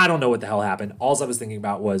inside. I don't know what the hell happened. All I was thinking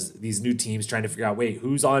about was these new teams trying to figure out, wait,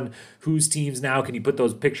 who's on whose teams now? Can you put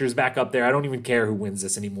those pictures back up there? I don't even care who wins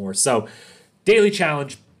this anymore. So, Daily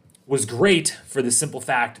Challenge was great for the simple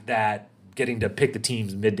fact that getting to pick the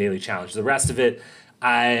teams mid Daily Challenge. The rest of it,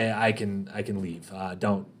 I can leave.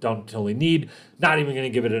 Don't totally need. Not even going to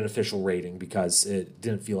give it an official rating because it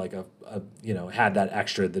didn't feel like a had that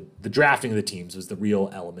extra. The drafting of the teams was the real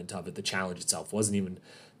element of it. The challenge itself wasn't even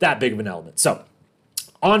that big of an element. So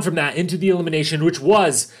on from that into the elimination, which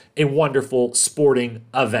was a wonderful sporting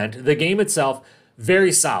event. The game itself,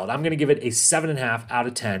 very solid. I'm going to give it a 7.5 out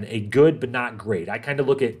of 10. A good, but not great. I kind of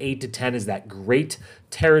look at 8 to 10 as that great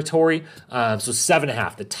territory. So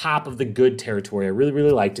 7.5, the top of the good territory. I really,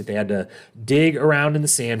 really liked it. They had to dig around in the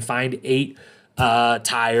sand, find 8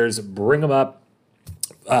 tires, bring them up,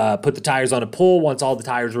 put the tires on a pole. Once all the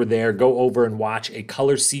tires were there, go over and watch a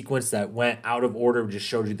color sequence that went out of order, just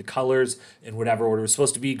showed you the colors in whatever order it was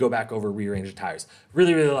supposed to be. Go back over, rearrange the tires.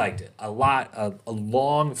 Really, really liked it. A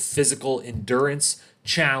long physical endurance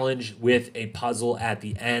challenge with a puzzle at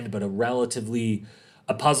the end, but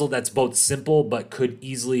a puzzle that's both simple but could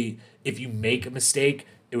easily, if you make a mistake,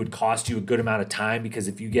 it would cost you a good amount of time, because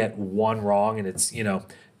if you get one wrong and it's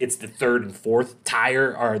the third and fourth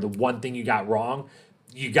tire or the one thing you got wrong,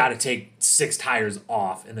 you got to take 6 tires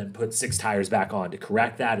off and then put 6 tires back on to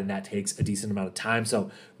correct that, and that takes a decent amount of time.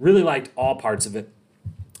 So really liked all parts of it.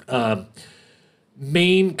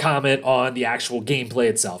 Main comment on the actual gameplay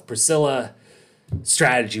itself. Priscilla,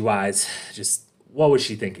 strategy-wise, just what was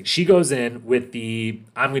she thinking? She goes in with the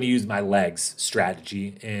I'm going to use my legs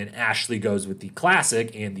strategy, and Ashley goes with the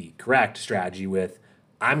classic and the correct strategy with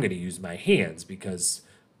I'm going to use my hands because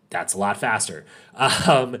that's a lot faster.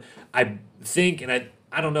 I think, and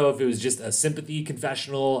I don't know if it was just a sympathy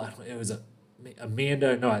confessional. It was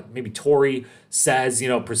maybe Tori says,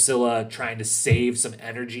 Priscilla trying to save some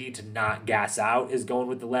energy to not gas out is going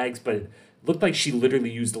with the legs, but it looked like she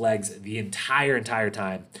literally used the legs the entire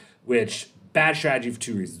time, which bad strategy for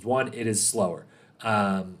 2 reasons. One, it is slower.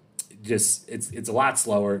 It's a lot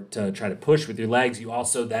slower to try to push with your legs. You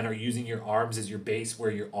also then are using your arms as your base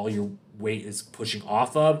where all your weight is pushing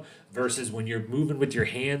off of, versus when you're moving with your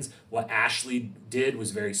hands. What Ashley did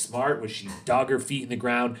was very smart, was she dug her feet in the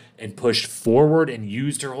ground and pushed forward and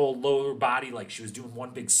used her whole lower body like she was doing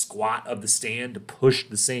one big squat of the stand to push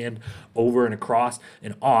the sand over and across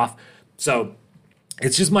and off. So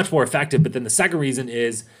it's just much more effective. But then the second reason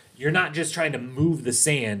is you're not just trying to move the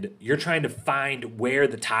sand, you're trying to find where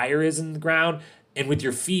the tire is in the ground. And with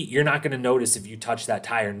your feet, you're not going to notice if you touch that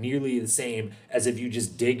tire nearly the same as if you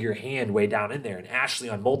just dig your hand way down in there. And Ashley,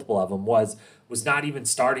 on multiple of them, was not even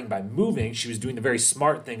starting by moving. She was doing the very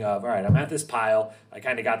smart thing of, all right, I'm at this pile. I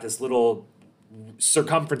kind of got this little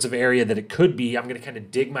circumference of area that it could be. I'm going to kind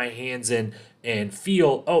of dig my hands in and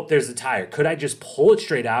feel, oh, there's the tire. Could I just pull it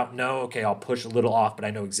straight out? No. Okay, I'll push a little off, but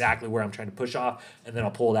I know exactly where I'm trying to push off, and then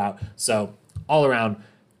I'll pull it out. So all around,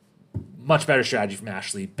 much better strategy from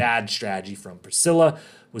Ashley. Bad strategy from Priscilla.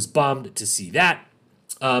 Was bummed to see that.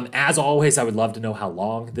 As always, I would love to know how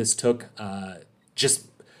long this took. Just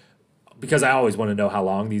because I always want to know how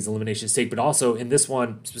long these eliminations take, but also in this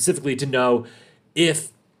one specifically to know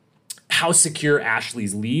how secure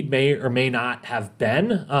Ashley's lead may or may not have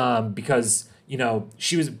been, because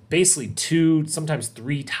she was basically 2, sometimes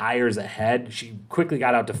 3 tires ahead. She quickly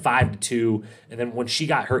got out to 5 to 2, and then when she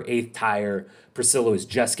got her 8th tire, Priscilla was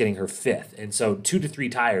just getting her 5th. And so 2 to 3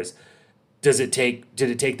 tires. Did it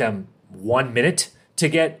take them 1 minute to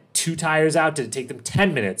get 2 tires out? Did it take them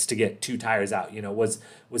 10 minutes to get 2 tires out?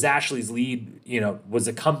 Was Ashley's lead, was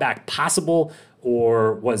a comeback possible,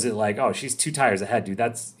 or was it like, oh, she's 2 tires ahead, dude?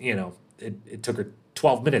 That's, it took her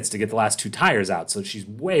 12 minutes to get the last 2 tires out. So she's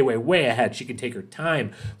way, way, way ahead. She can take her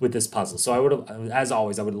time with this puzzle. So I would have, as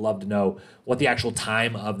always, I would have loved to know what the actual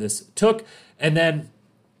time of this took. And then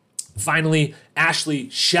finally, Ashley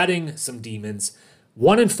shedding some demons.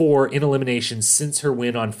 1-4 in eliminations since her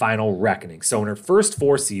win on Final Reckoning. So in her first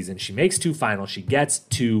 4 seasons, she makes 2 finals. She gets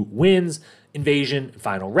 2 wins, Invasion,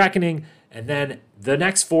 Final Reckoning. And then the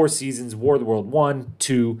next 4 seasons, War of the World 1,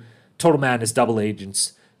 2, Total Madness, Double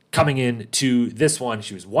Agents. Coming in to this one,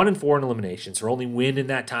 she was 1-4 in eliminations. Her only win in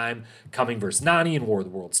that time coming versus Nani in War of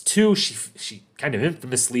the Worlds 2. She kind of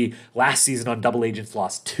infamously last season on Double Agents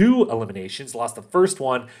lost 2 eliminations. Lost the first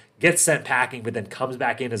one, gets sent packing, but then comes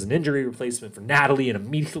back in as an injury replacement for Natalie and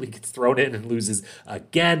immediately gets thrown in and loses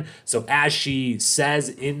again. So as she says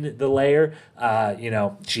in the layer,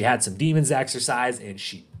 she had some demons to exercise, and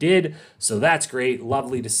she did. So that's great.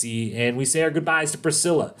 Lovely to see. And we say our goodbyes to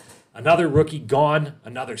Priscilla. Another rookie gone,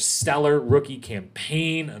 another stellar rookie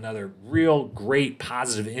campaign, another real great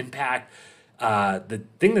positive impact. The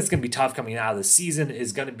thing that's going to be tough coming out of the season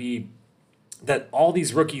is going to be that all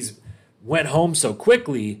these rookies went home so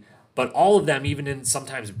quickly, but all of them, even in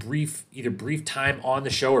sometimes either brief time on the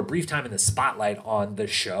show or brief time in the spotlight on the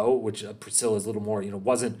show, which Priscilla is a little more,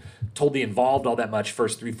 wasn't totally involved all that much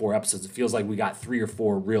first 3-4 episodes. It feels like we got 3 or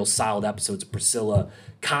 4 real solid episodes of Priscilla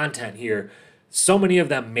content here. So many of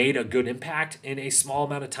them made a good impact in a small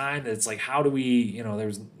amount of time that it's like, how do we, there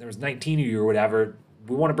was 19 of you or whatever.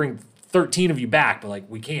 We want to bring 13 of you back, but like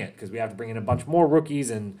we can't because we have to bring in a bunch more rookies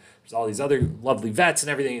and there's all these other lovely vets and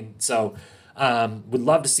everything. And so would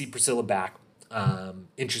love to see Priscilla back.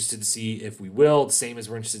 Interested to see if we will. The same as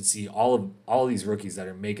we're interested to see all of these rookies that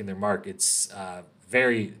are making their mark. It's going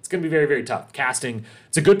to be very, very tough. Casting,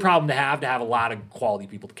 it's a good problem to have a lot of quality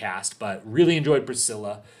people to cast, but really enjoyed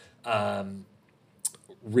Priscilla.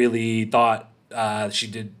 Really thought she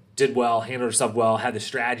did well, handled herself well, had the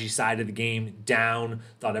strategy side of the game down,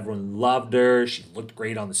 thought everyone loved her. She looked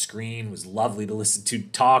great on the screen, was lovely to listen to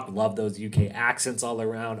talk, love those UK accents all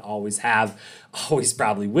around, always have, always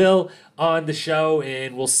probably will on the show.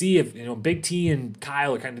 And we'll see if, Big T and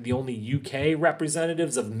Kyle are kind of the only UK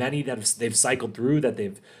representatives of many that they've cycled through that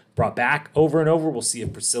they've brought back over and over. We'll see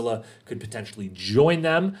if Priscilla could potentially join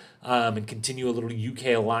them and continue a little UK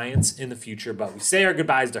alliance in the future. But we say our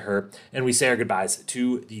goodbyes to her and we say our goodbyes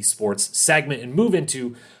to the sports segment and move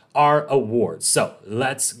into our awards. So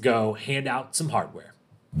let's go hand out some hardware.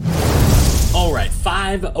 All right,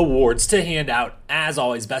 5 awards to hand out. As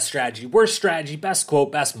always, best strategy, worst strategy, best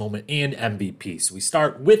quote, best moment, and MVP. So we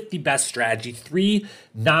start with the best strategy. 3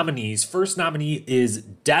 nominees. First nominee is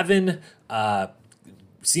Devin.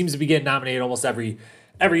 Seems to be getting nominated almost every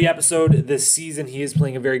episode this season. He is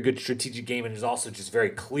playing a very good strategic game and is also just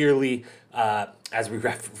very clearly, as we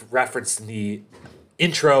referenced in the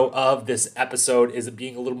intro of this episode, is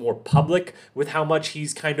being a little more public with how much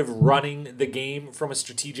he's kind of running the game from a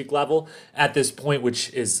strategic level at this point,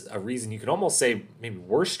 which is a reason you could almost say maybe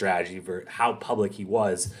worse strategy for how public he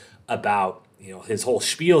was about his whole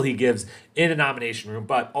spiel he gives in a nomination room.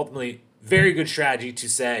 But ultimately, very good strategy to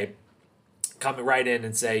say, come right in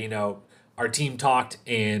and say, our team talked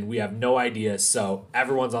and we have no idea. So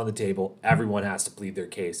everyone's on the table. Everyone has to plead their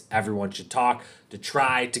case. Everyone should talk to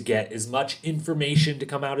try to get as much information to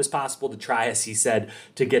come out as possible, to try, as he said,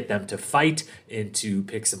 to get them to fight and to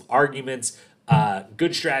pick some arguments.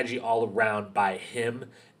 Good strategy all around by him.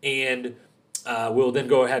 And we'll then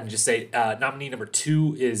go ahead and just say nominee number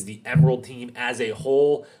 2 is the Emerald team as a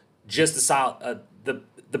whole. Just a solid,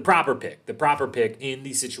 the proper pick in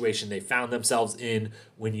the situation they found themselves in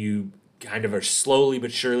when you kind of are slowly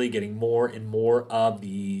but surely getting more and more of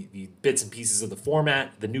the bits and pieces of the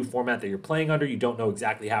format, the new format that you're playing under. You don't know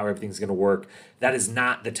exactly how everything's going to work. That is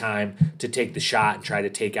not the time to take the shot and try to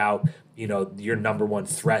take out, your number one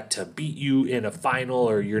threat to beat you in a final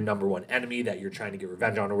or your number one enemy that you're trying to get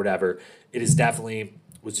revenge on or whatever. It is definitely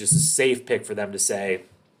was just a safe pick for them to say,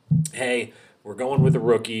 hey, we're going with a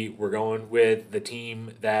rookie. We're going with the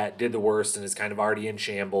team that did the worst and is kind of already in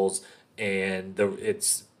shambles. And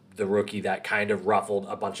it's the rookie that kind of ruffled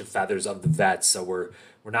a bunch of feathers of the vets. So we're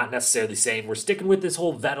not necessarily saying we're sticking with this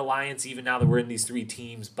whole vet alliance even now that we're in these 3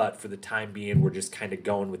 teams. But for the time being, we're just kind of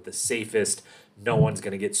going with the safest. No one's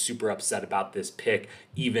going to get super upset about this pick.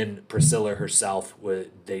 Even Priscilla herself,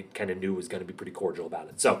 they kind of knew was going to be pretty cordial about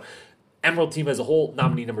it. So Emerald team as a whole,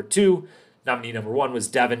 nominee number 2. Nominee number 1 was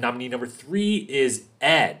Devin. Nominee number 3 is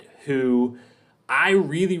Ed, who I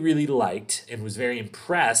really, really liked and was very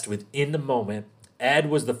impressed with in the moment. Ed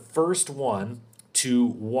was the first one to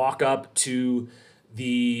walk up to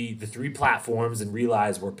the 3 platforms and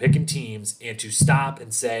realize we're picking teams and to stop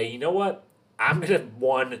and say, you know what? I'm going to,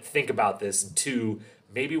 1, think about this, and 2,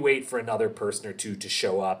 maybe wait for another person or 2 to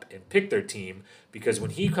show up and pick their team. Because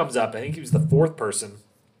when he comes up, I think he was the 4th person.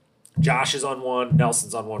 Josh is on 1,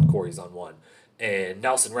 Nelson's on 1, Corey's on 1. And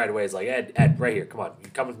Nelson right away is like, Ed, right here. Come on. You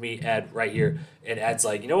come with me, Ed, right here. And Ed's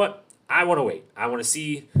like, you know what? I want to wait. I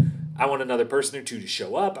want another person or 2 to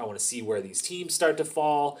show up. I want to see where these teams start to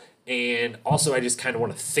fall. And also, I just kind of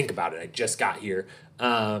want to think about it. I just got here.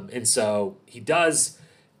 And so he does,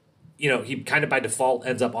 he kind of by default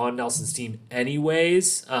ends up on Nelson's team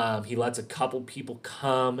anyways. He lets a couple people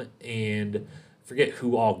come and forget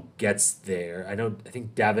who all gets there. I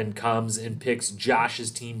think Devin comes and picks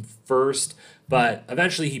Josh's team first, but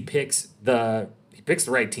eventually he picks the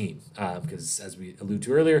right team because as we alluded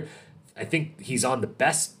to earlier, I think he's on the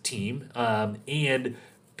best team, and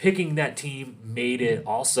picking that team made it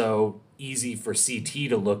also easy for CT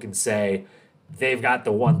to look and say, they've got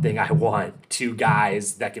the one thing I want, two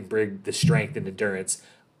guys that can bring the strength and endurance.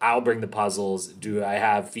 I'll bring the puzzles. Do I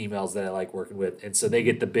have females that I like working with? And so they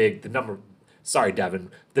get the number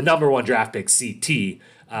one draft pick,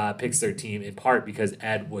 CT, picks their team in part because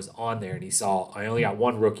Ed was on there and he saw, I only got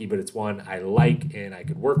one rookie, but it's one I like and I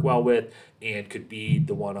could work well with and could be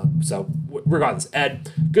the one on. So regardless,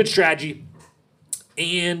 Ed, good strategy.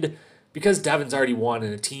 And because Devin's already won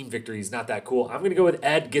and a team victory is not that cool, I'm going to go with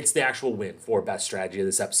Ed gets the actual win for best strategy of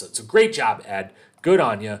this episode. So great job, Ed. Good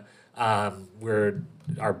on you.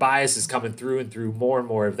 Our bias is coming through and through more and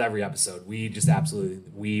more with every episode. We just absolutely,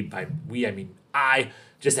 I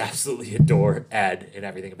just absolutely adore Ed and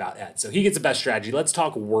everything about Ed. So he gets the best strategy. Let's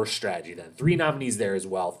talk worst strategy then. 3 nominees there as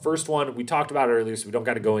well. First one, we talked about earlier, so we don't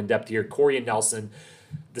got to go in depth here. Corey and Nelson,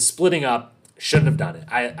 the splitting up, shouldn't have done it.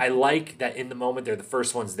 I like that in the moment they're the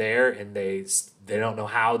first ones there and they don't know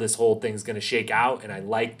how this whole thing's going to shake out. And I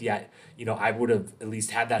like I would have at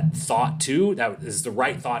least had that thought too. That is the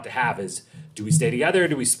right thought to have is, do we stay together?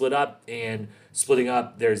 Do we split up? And splitting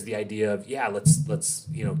up, there's the idea of, let's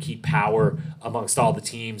keep power amongst all the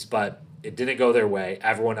teams, but it didn't go their way.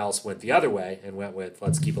 Everyone else went the other way and went with,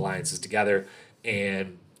 let's keep alliances together.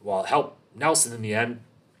 And while it helped Nelson in the end,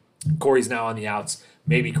 Corey's now on the outs.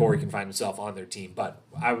 Maybe Corey can find himself on their team, but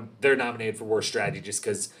they're nominated for worst strategy just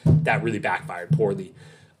because that really backfired poorly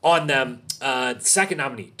on them. Second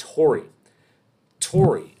nominee, Tori.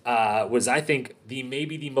 Tori was, I think,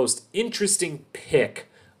 maybe the most interesting pick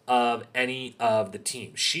of any of the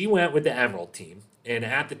teams. She went with the Emerald team, and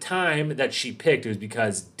at the time that she picked, it was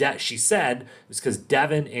because she said it was because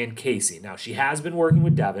Devin and Casey. Now, she has been working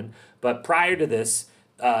with Devin, but prior to this,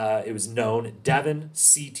 it was known Devin,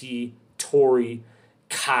 CT, Tori,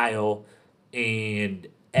 Kyle, and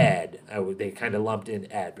Ed. They kind of lumped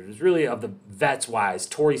in Ed, but it was really of the vets wise,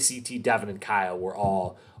 Tori, CT, Devin, and Kyle were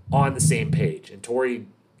all on the same page. And Tori,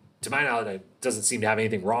 to my knowledge, doesn't seem to have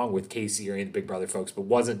anything wrong with Casey or any of the Big Brother folks, but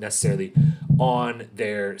wasn't necessarily on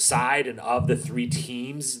their side. And of the 3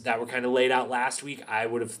 teams that were kind of laid out last week, I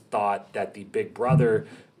would have thought that the Big Brother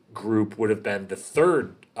group would have been the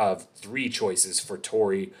third of 3 choices for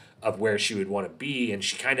Tori of where she would want to be. And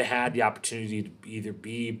she kind of had the opportunity to either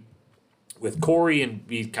be with Corey and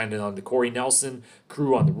be kind of on the Corey Nelson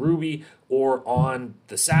crew on the Ruby, or on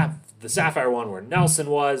the Sapphire one where Nelson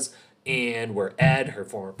was and where Ed, her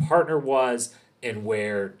former partner, was, and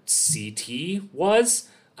where CT was.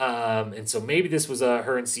 And so maybe this was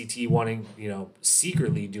her and CT wanting,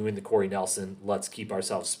 secretly doing the Corey Nelson, let's keep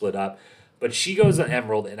ourselves split up. But she goes on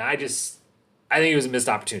Emerald, and I think it was a missed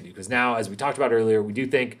opportunity because now, as we talked about earlier, we do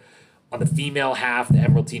think on the female half, the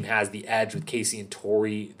Emerald team has the edge with Casey and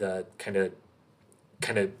Tori, the kind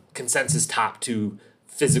of consensus top 2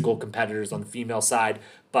 physical competitors on the female side.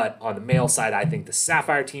 But on the male side, I think the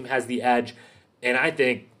Sapphire team has the edge. And I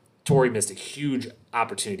think Tori missed a huge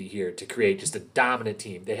opportunity here to create just a dominant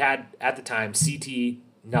team. They had, at the time, CT,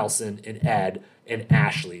 Nelson, and Ed, and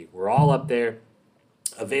Ashley were all up there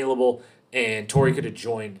available. And Tori could have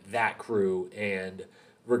joined that crew, and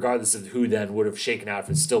regardless of who then would have shaken out, if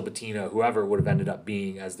it's still Bettina, whoever would have ended up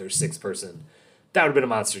being as their 6th person, that would have been a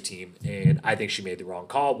monster team, and I think she made the wrong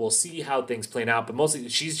call. We'll see how things play out, but mostly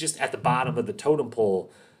she's just at the bottom of the totem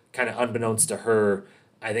pole, kind of unbeknownst to her.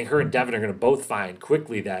 I think her and Devin are going to both find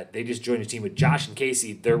quickly that they just joined a team with Josh and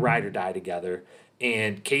Casey. They're ride or die together.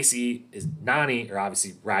 And Casey is Nani, or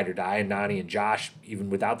obviously ride or die, and Nani and Josh,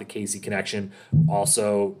 even without the Casey connection,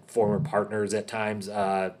 also former partners at times,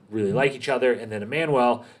 really like each other. And then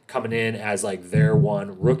Emmanuel coming in as like their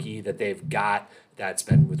one rookie that they've got that's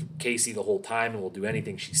been with Casey the whole time and will do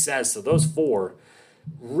anything she says. So those 4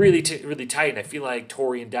 really tight, and I feel like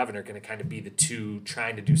Tori and Devin are going to kind of be the 2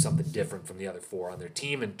 trying to do something different from the other 4 on their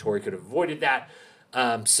team, and Tori could have avoided that.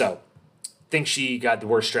 So think she got the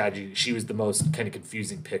worst strategy. She was the most kind of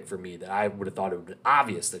confusing pick for me, that I would have thought it would have been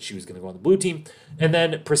obvious that she was going to go on the blue team. And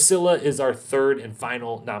then Priscilla is our 3rd and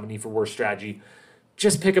final nominee for worst strategy.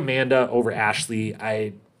 Just pick Amanda over Ashley.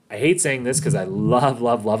 I hate saying this because I love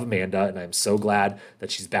Amanda, and I'm so glad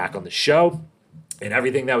that she's back on the show. And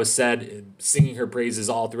everything that was said, singing her praises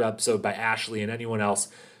all through episode by Ashley and anyone else,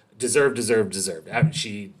 deserved.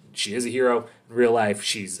 She is a hero in real life.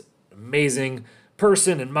 She's amazing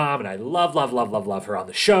person and mom, and I love her on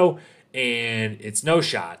the show. And it's no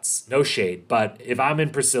shots, no shade, but if I'm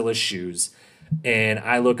in Priscilla's shoes and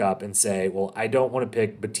I look up and say, well, I don't want to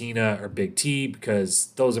pick Bettina or Big T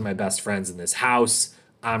because those are my best friends in this house,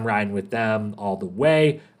 I'm riding with them all the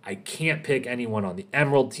way. I can't pick anyone on the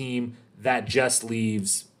Emerald team. That just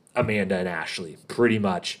leaves Amanda and Ashley, pretty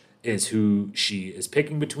much, is who she is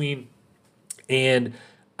picking between. And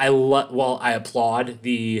while I applaud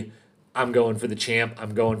the I'm going for the champ.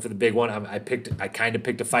 I'm going for the big one. I kind of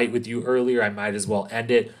picked a fight with you earlier. I might as well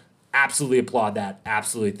end it. Absolutely applaud that.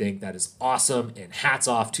 Absolutely think that is awesome. And hats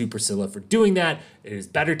off to Priscilla for doing that. It is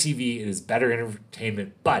better TV. It is better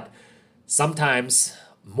entertainment. But sometimes,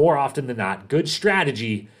 more often than not, good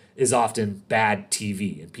strategy is often bad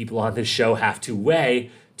TV. And people on this show have to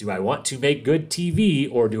weigh, do I want to make good TV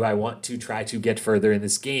or do I want to try to get further in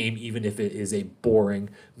this game, even if it is a boring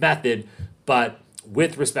method? But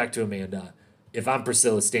with respect to Amanda, if I'm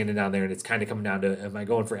Priscilla standing down there and it's kind of coming down to, am I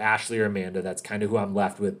going for Ashley or Amanda? That's kind of who I'm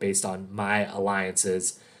left with based on my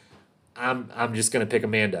alliances. I'm just going to pick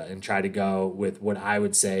Amanda and try to go with what I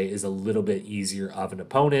would say is a little bit easier of an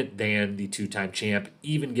opponent than the two-time champ,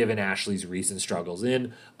 even given Ashley's recent struggles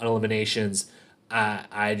in eliminations.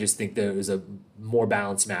 I just think there was a more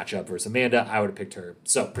balanced matchup versus Amanda. I would have picked her.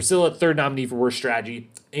 So Priscilla, third nominee for worst strategy.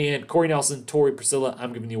 And Corey Nelson, Tori, Priscilla,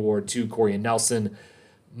 I'm giving the award to Corey and Nelson.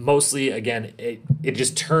 Mostly, again, it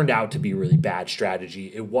just turned out to be really bad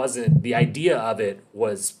strategy. It wasn't, the idea of it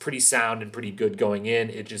was pretty sound and pretty good going in.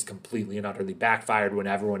 It just completely and utterly backfired when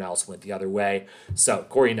everyone else went the other way. So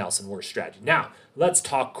Corey and Nelson, worst strategy. Now, let's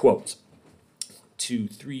talk quotes. 2,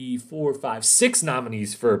 3, 4, 5, 6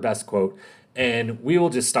 nominees for best quote. And we will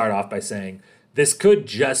just start off by saying this could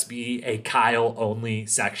just be a Kyle only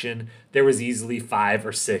section. There was easily 5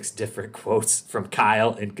 or 6 different quotes from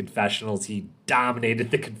Kyle in confessionals. He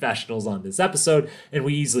dominated the confessionals on this episode, and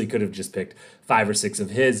we easily could have just picked 5 or 6 of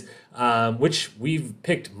his, which we've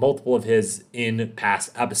picked multiple of his in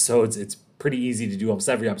past episodes. It's pretty easy to do almost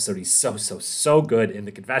every episode. He's so good in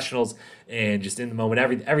the confessionals, and just in the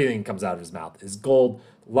moment, everything that comes out of his mouth is gold.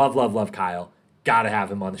 Love Kyle. Gotta have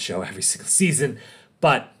him on the show every single season.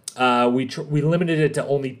 But we limited it to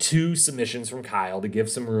only 2 submissions from Kyle to give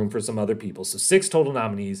some room for some other people. So 6 total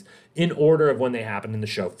nominees in order of when they happened in the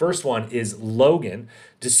show. First one is Logan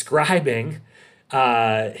describing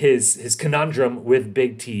his conundrum with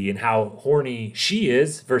Big T and how horny she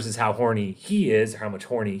is versus how horny he is, or how much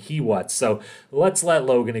horny he was. So let's let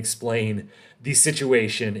Logan explain the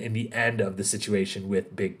situation and the end of the situation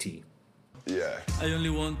with Big T. Yeah. I only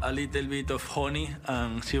want a little bit of honey,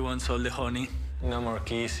 and she wants all the honey. No more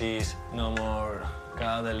kisses, no more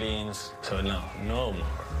cuddlings. So no more.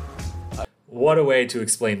 What a way to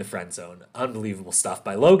explain the friend zone. Unbelievable stuff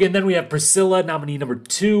by Logan. Then we have Priscilla, nominee number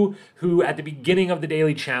 2, who at the beginning of the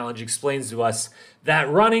daily challenge explains to us that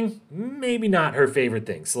running, maybe not her favorite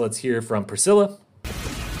thing. So let's hear from Priscilla.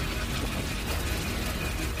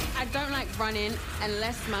 I don't like running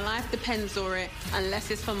unless my life depends on it, unless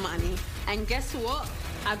it's for money. And guess what?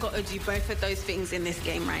 I got to do both of those things in this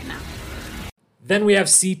game right now. Then we have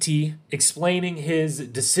CT explaining his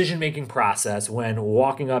decision-making process when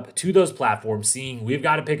walking up to those platforms, seeing we've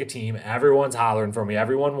got to pick a team, everyone's hollering for me,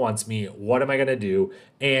 everyone wants me, what am I going to do?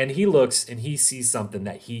 And he looks and he sees something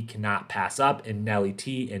that he cannot pass up in Nelly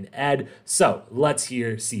T and Ed. So let's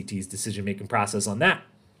hear CT's decision-making process on that.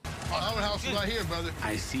 I'm a house right here, brother.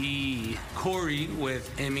 I see Corey with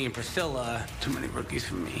Emmy and Priscilla. Too many rookies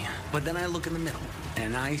for me. But then I look in the middle,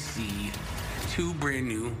 and I see 2 brand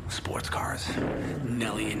new sports cars.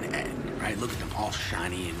 Nelly and Ed, right? Look at them, all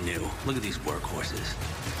shiny and new. Look at these workhorses.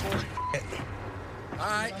 All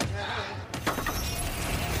right.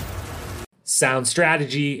 Sound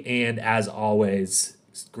strategy, and as always,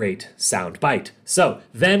 great sound bite. So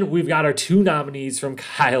then we've got our 2 nominees from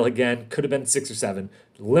Kyle again. Could have been 6 or 7.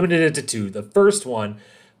 Limited it to 2. The first one,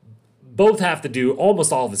 both have to do,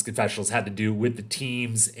 almost all of his confessionals had to do with the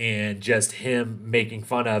teams and just him making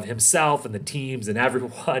fun of himself and the teams and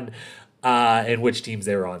everyone and which teams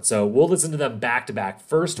they were on. So we'll listen to them back to back.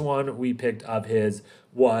 First one we picked of his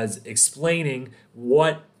was explaining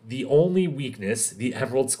what the only weakness the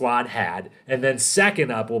Emerald Squad had. And then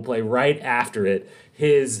second up, we'll play right after it,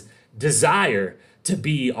 his desire to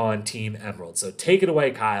be on Team Emerald. So take it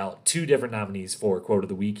away, Kyle. 2 different nominees for Quote of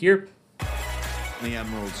the Week here. The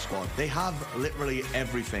Emerald Squad. They have literally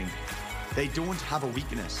everything. They don't have a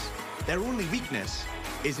weakness. Their only weakness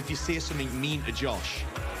is if you say something mean to Josh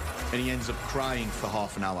and he ends up crying for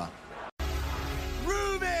half an hour.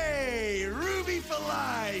 Ruby! Ruby for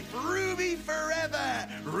life! Ruby forever!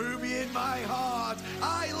 Ruby in my heart!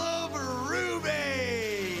 I love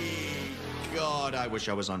Ruby! God, I wish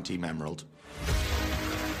I was on Team Emerald.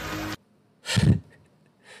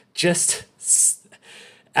 Just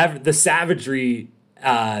the savagery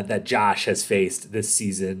that Josh has faced this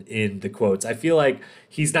season in the quotes. I feel like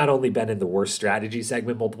he's not only been in the worst strategy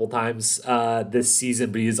segment multiple times this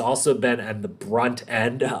season, but he's also been at the brunt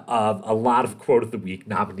end of a lot of Quote of the Week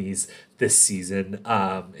nominees this season.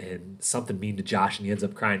 And something mean to Josh, and he ends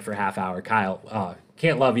up crying for a half hour. Kyle,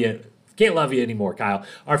 can't love you Can't love you anymore, Kyle.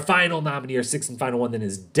 Our final nominee, our sixth and final one, then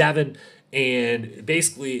is Devin. And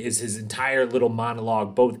basically is his entire little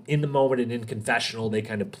monologue, both in the moment and in confessional. They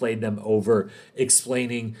kind of played them over,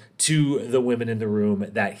 explaining to the women in the room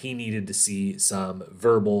that he needed to see some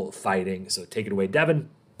verbal fighting. So take it away, Devin.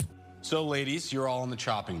 So, ladies, you're all on the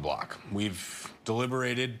chopping block. We've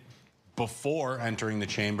deliberated before entering the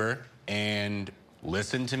chamber, and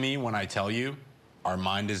listen to me when I tell you, our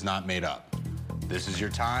mind is not made up. This is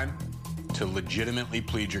your time to legitimately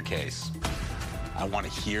plead your case. I want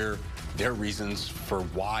to hear their reasons for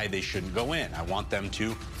why they shouldn't go in. I want them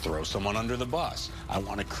to throw someone under the bus. I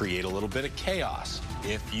want to create a little bit of chaos.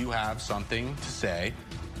 If you have something to say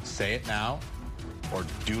it now, or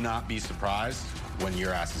do not be surprised when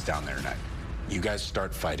your ass is down there tonight. You guys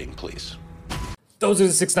start fighting, please. Those are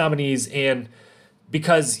the 6 nominees, and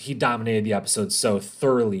because he dominated the episode so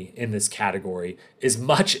thoroughly in this category, as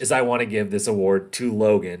much as I want to give this award to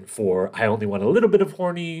Logan for I only want a little bit of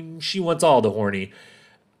horny, she wants all the horny,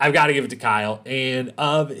 I've got to give it to Kyle. And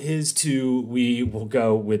of his 2, we will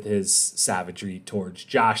go with his savagery towards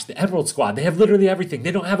Josh. The Emerald Squad, they have literally everything.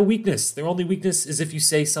 They don't have a weakness. Their only weakness is if you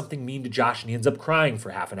say something mean to Josh and he ends up crying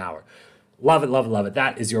for half an hour. Love it, love it, love it.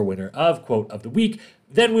 That is your winner of Quote of the Week.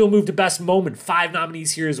 Then we'll move to Best Moment. 5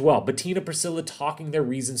 nominees here as well. Bettina, Priscilla talking their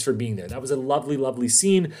reasons for being there. That was a lovely, lovely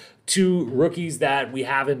scene. 2 rookies that we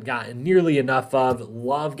haven't gotten nearly enough of.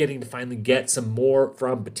 Love getting to finally get some more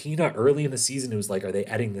from Bettina early in the season. It was like, are they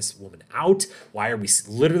editing this woman out? Why are we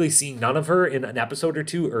literally seeing none of her in an episode or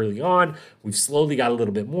 2 early on? We've slowly got a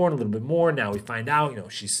little bit more and a little bit more. Now we find out,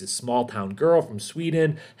 she's a small town girl from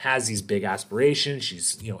Sweden, has these big aspirations.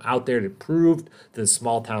 She's, out there to prove to the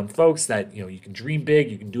small town folks that, you can dream big.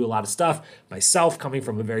 You can do a lot of stuff. Myself, coming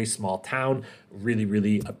from a very small town, really,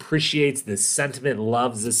 really appreciates this sentiment,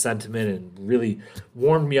 loves this sentiment, and really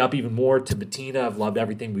warmed me up even more to Bettina. I've loved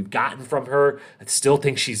everything we've gotten from her. I still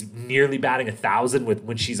think she's nearly batting 1,000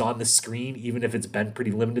 when she's on the screen, even if it's been pretty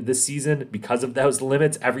limited this season because of those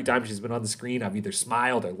limits. Every time she's been on the screen, I've either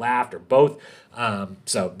smiled or laughed or both.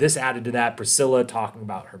 So this added to that. Priscilla talking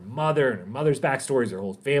about her mother and her mother's backstories, her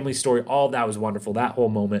whole family story, all of that was wonderful. That whole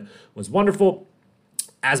moment was wonderful.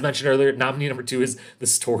 As mentioned earlier, nominee number 2 is the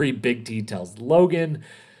story Big T tells Logan.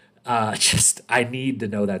 I need to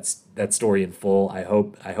know that story in full. I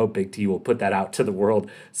hope Big T will put that out to the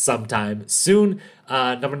world sometime soon.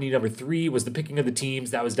 Nominee number 3 was the picking of the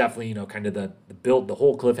teams. That was definitely, kind of the build, the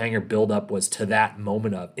whole cliffhanger build up was to that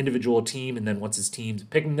moment of individual team. And then once his team's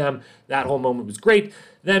picking them, that whole moment was great.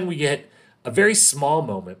 Then we get a very small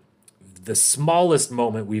moment. The smallest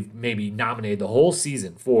moment we've maybe nominated the whole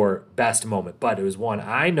season for best moment, but it was one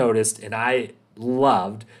I noticed and I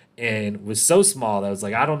loved and was so small that I was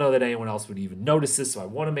like, I don't know that anyone else would even notice this, so I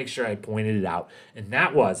want to make sure I pointed it out. And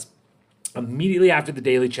that was immediately after the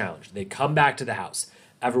daily challenge. They come back to the house.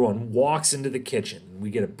 Everyone walks into the kitchen.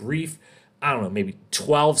 We get a brief, maybe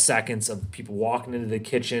 12 seconds of people walking into the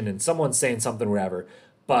kitchen and someone saying something, whatever.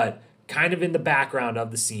 But kind of in the background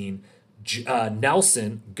of the scene,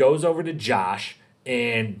 Nelson goes over to Josh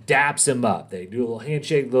and daps him up. They do a little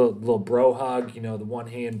handshake, little bro hug, the one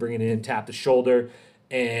hand bringing it in, tap the shoulder,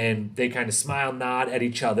 and they kind of smile, nod at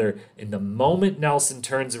each other. And the moment Nelson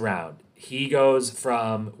turns around, he goes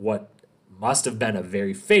from what must have been a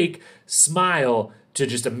very fake smile to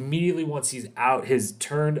just immediately, once he's out, has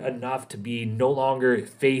turned enough to be no longer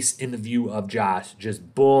face in the view of Josh,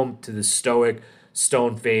 just boom, to the stoic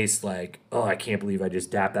stone face, like, oh, I can't believe I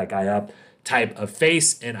just dapped that guy up type of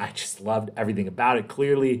face. And I just loved everything about it.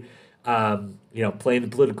 Clearly, playing the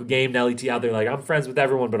political game, Nelly T out there, like, I'm friends with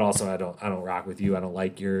everyone, but also I don't rock with you. I don't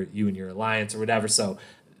like you and your alliance or whatever. So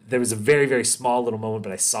there was a very, very small little moment,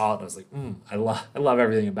 but I saw it and I was like, I love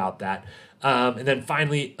everything about that. And then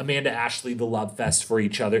finally, Amanda, Ashley, the love fest for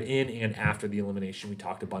each other in and after the elimination. We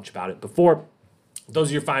talked a bunch about it before. Those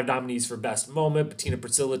are your 5 nominees for best moment. Bettina,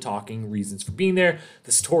 Priscilla talking reasons for being there.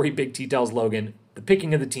 The story Big T tells Logan. The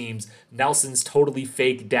picking of the teams. Nelson's totally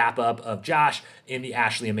fake dap up of Josh. And the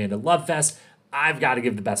Ashley, Amanda love fest. I've got to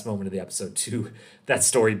give the best moment of the episode to that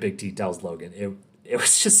story Big T tells Logan. It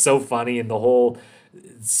was just so funny, and the whole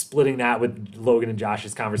splitting that with Logan and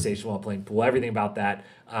Josh's conversation while playing pool, everything about that.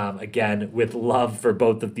 Again, with love for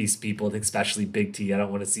both of these people, and especially Big T. I don't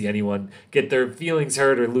want to see anyone get their feelings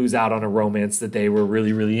hurt or lose out on a romance that they were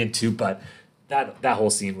really, really into, but that whole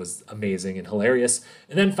scene was amazing and hilarious.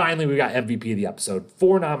 And then finally, we got MVP of the episode.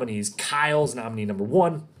 4 nominees. Kyle's nominee number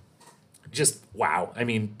 1. Just wow. I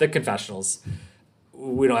mean, the confessionals,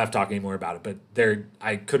 we don't have to talk anymore about it, but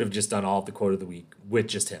I could have just done all of the quote of the week with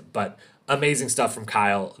just him. But amazing stuff from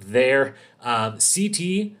Kyle there.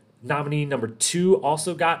 CT, Nominee number 2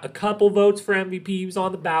 also got a couple votes for MVP. He was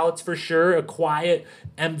on the ballots for sure. A quiet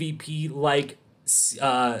MVP-like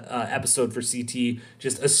episode for CT,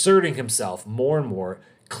 just asserting himself more and more,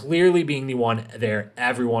 clearly being the one there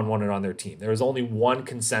everyone wanted on their team. There was only one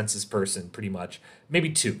consensus person, pretty much, maybe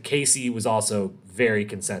 2. Casey was also very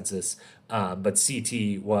consensus, but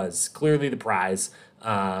CT was clearly the prize.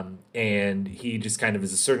 And he just kind of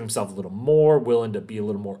is asserting himself a little more, willing to be a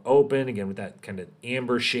little more open, again, with that kind of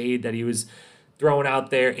amber shade that he was throwing out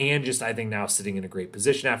there, and just, I think, now sitting in a great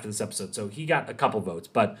position after this episode. So he got a couple votes,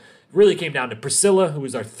 but it really came down to Priscilla, who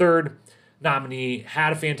was our third nominee.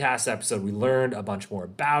 Had a fantastic episode. We learned a bunch more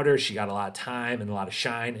about her. She got a lot of time and a lot of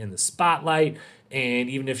shine in the spotlight. And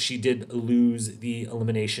even if she did lose the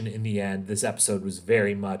elimination in the end, this episode was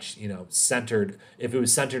very much, centered. If it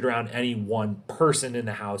was centered around any one person in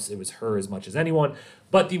the house, it was her as much as anyone.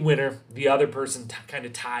 But the winner, the other person kind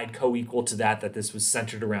of tied co-equal to that this was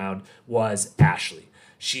centered around, was Ashley.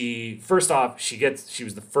 First off, she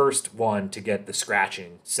was the first one to get the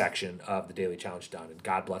scratching section of the Daily Challenge done, and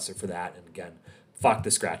God bless her for that. And again, fuck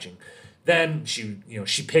the scratching. Then she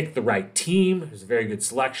picked the right team. It was a very good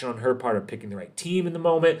selection on her part of picking the right team in the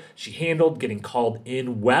moment. She handled getting called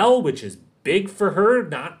in well, which is big for her.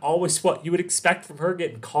 Not always what you would expect from her,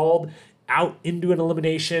 getting called out into an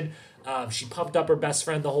elimination. She pumped up her best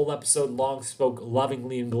friend the whole episode. Long spoke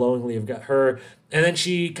lovingly and glowingly of her. And then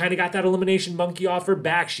she kind of got that elimination monkey off her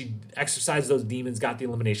back. She exercised those demons, got the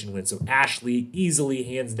elimination win. So Ashley, easily,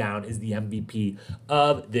 hands down, is the MVP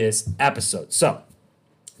of this episode. So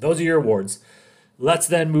those are your awards. Let's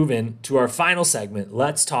then move in to our final segment.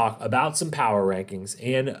 Let's talk about some power rankings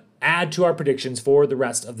and add to our predictions for the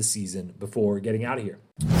rest of the season before getting out of here.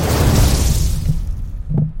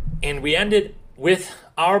 And we ended with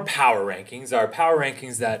our power rankings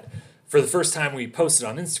that for the first time we posted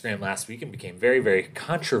on Instagram last week and became very, very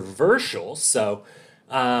controversial. So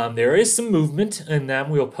there is some movement in them.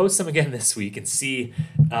 We'll post them again this week and see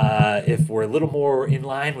if we're a little more in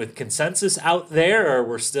line with consensus out there, or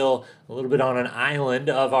we're still a little bit on an island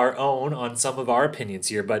of our own on some of our opinions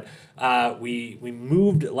here. But we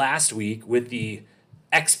moved last week with the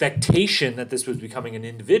expectation that this was becoming an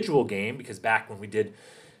individual game, because back when we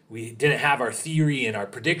didn't have our theory and our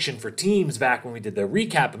prediction for teams back when we did the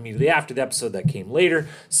recap immediately after the episode that came later.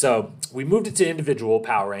 So we moved it to individual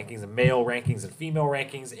power rankings and male rankings and female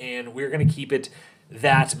rankings, and we're going to keep it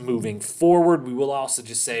that moving forward. We will also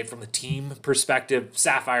just say from the team perspective,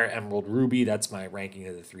 Sapphire, Emerald, Ruby, that's my ranking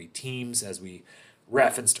of the 3 teams. As we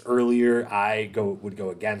referenced earlier, I would go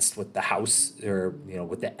against what the house, or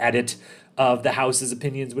what the edit of the house's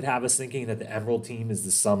opinions would have us thinking, that the Emerald team is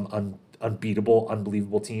the unbeatable,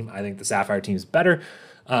 unbelievable team. I think the Sapphire team is better.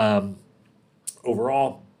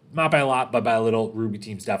 Overall, not by a lot, but by a little. Ruby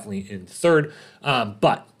team's definitely in third.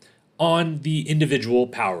 But on the individual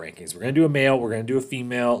power rankings, we're going to do a male, we're going to do a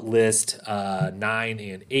female list, 9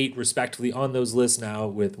 and 8 respectively on those lists now,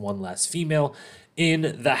 with one less female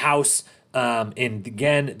in the house. And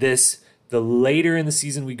again, the later in the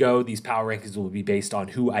season we go, these power rankings will be based on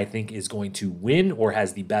who I think is going to win or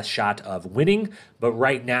has the best shot of winning. But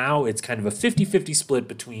right now, it's kind of a 50-50 split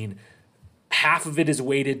between half of it is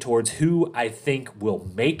weighted towards who I think will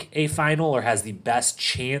make a final or has the best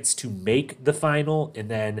chance to make the final, and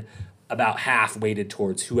then about half weighted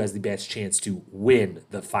towards who has the best chance to win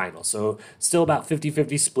the final. So still about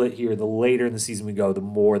 50-50 split here. The later in the season we go, the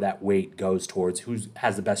more that weight goes towards who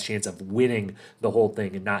has the best chance of winning the whole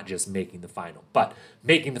thing and not just making the final. But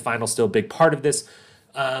making the final still a big part of this.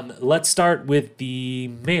 Let's start with the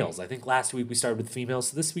males. I think last week we started with the females,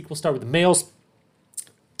 so this week we'll start with the males.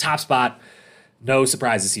 Top spot, no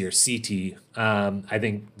surprises here, CT. I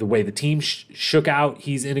think the way the team shook out,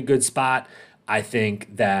 he's in a good spot. I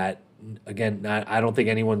think that, again, I don't think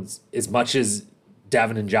anyone's, as much as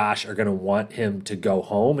Devin and Josh are going to want him to go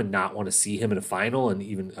home and not want to see him in a final, and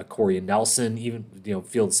even a Corey and Nelson even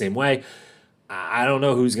feel the same way. I don't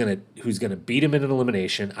know who's gonna beat him in an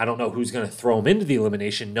elimination. I don't know who's gonna throw him into the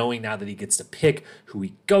elimination, knowing now that he gets to pick who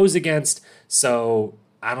he goes against. So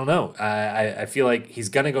I don't know. I feel like he's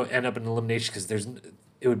gonna end up in an elimination, because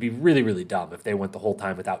it would be really, really dumb if they went the whole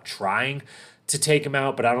time without trying to take him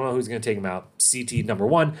out. But I don't know who's gonna take him out. CT number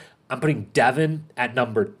 1. I'm putting Devin at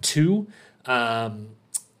number 2.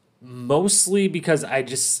 Mostly because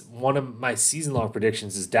one of my season-long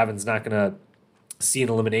predictions is Devin's not going to see an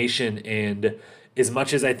elimination, and as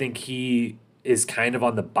much as I think he is kind of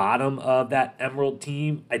on the bottom of that Emerald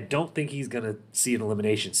team, I don't think he's going to see an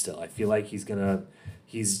elimination still. I feel like he's going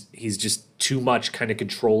He's just too much kind of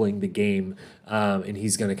controlling the game, and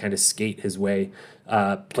he's going to kind of skate his way,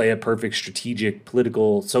 play a perfect strategic,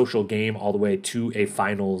 political, social game all the way to a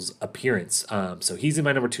finals appearance. So he's in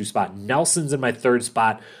my number 2 spot. Nelson's in my 3rd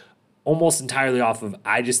spot, almost entirely off of,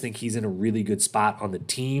 I just think he's in a really good spot on the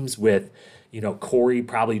teams with, Corey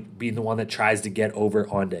probably being the one that tries to get over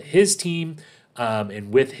onto his team.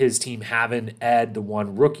 And with his team having Ed, the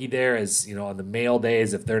one rookie there, as on the male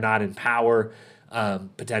days, if they're not in power,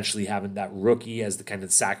 potentially having that rookie as the kind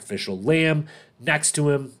of sacrificial lamb next to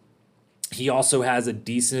him. He also has a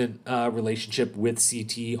decent relationship with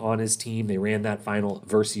CT on his team. They ran that final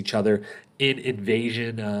versus each other in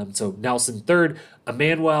Invasion. So Nelson 3rd,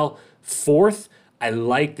 Emmanuel 4th. I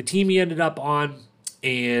like the team he ended up on,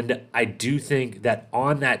 and I do think that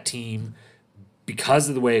on that team, because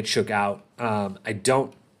of the way it shook out,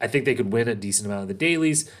 I think they could win a decent amount of the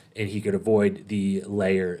dailies, and he could avoid the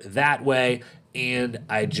layer that way. And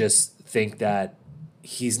I just think that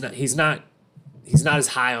he's not as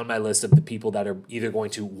high on my list of the people that are either going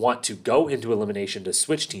to want to go into elimination to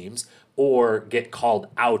switch teams or get called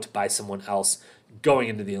out by someone else going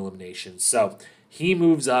into the elimination. So he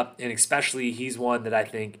moves up, and especially he's one that I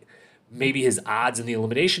think maybe his odds in the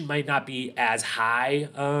elimination might not be as high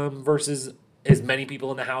versus as many people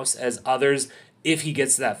in the house as others. If he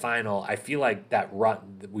gets to that final, I feel like that run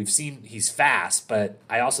that we've seen, he's fast, but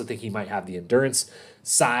I also think he might have the endurance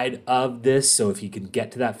side of this. So if he can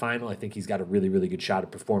get to that final, I think he's got a really, really good shot at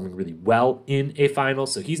performing really well in a final.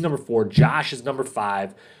 So he's number 4. Josh is number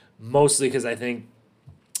 5, mostly because I think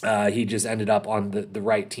he just ended up on the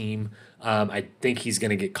right team. I think he's going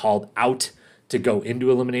to get called out to go into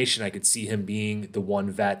elimination. I could see him being the one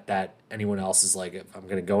vet that anyone else is like, if I'm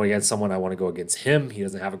going to go against someone, I want to go against him. He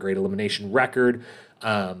doesn't have a great elimination record,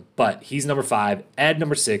 but he's number 5. Ed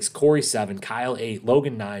number 6, Corey 7, Kyle 8,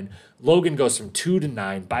 Logan 9. Logan goes from 2 to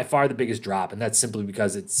 9, by far the biggest drop, and that's simply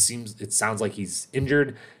because it sounds like he's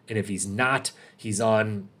injured, and if he's not, he's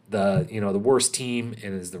on the worst team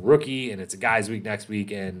and is the rookie, and it's a guys week next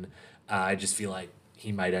week, and I just feel like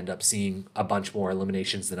he might end up seeing a bunch more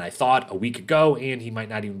eliminations than I thought a week ago, and he might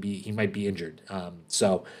be injured.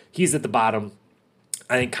 So he's at the bottom.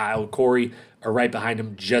 I think Kyle and Corey are right behind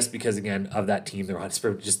him just because, again, of that team they're on.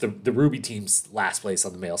 Just the Ruby team's last place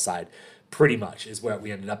on the male side, pretty much, is where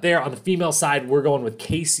we ended up there. On the female side, we're going with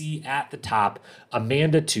Casey at the top,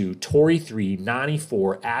 Amanda 2, Tori 3, Nani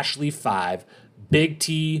 4, Ashley 5, Big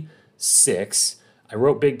T 6. I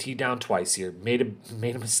wrote Big T down twice here. Made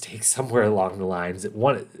a mistake somewhere along the lines.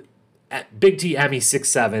 Big T, Emmy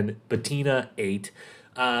 6-7, Bettina 8.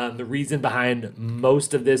 The reason behind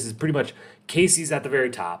most of this is pretty much Casey's at the very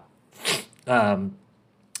top,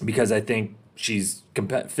 because I think she's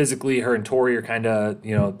physically, her and Tori are kind of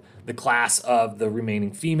the class of the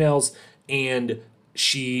remaining females, and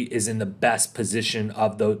she is in the best position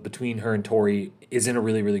of those between her and Tori. Is in a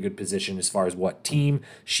really, really good position as far as what team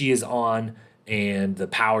she is on and the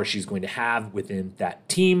power she's going to have within that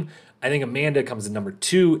team. I think Amanda comes in number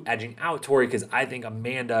 2, edging out Tori, because I think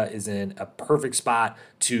Amanda is in a perfect spot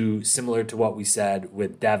similar to what we said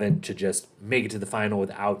with Devin, to just make it to the final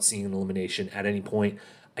without seeing an elimination at any point.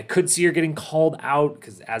 I could see her getting called out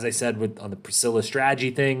because, as I said, on the Priscilla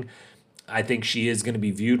strategy thing, I think she is going to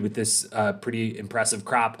be viewed with this pretty impressive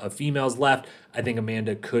crop of females left. I think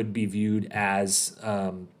Amanda could be viewed as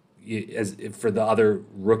for the other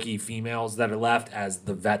rookie females that are left as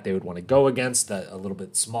the vet they would want to go against, a little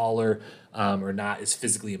bit smaller or not as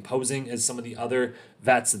physically imposing as some of the other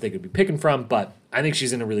vets that they could be picking from. But I think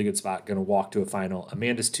she's in a really good spot, going to walk to a final.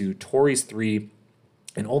 Amanda's 2, Tori's 3.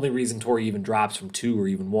 And only reason Tori even drops from 2 or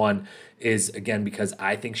even 1 is, again, because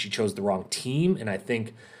I think she chose the wrong team, and I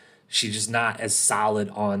think she's just not as solid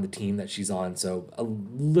on the team that she's on. So a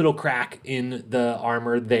little crack in the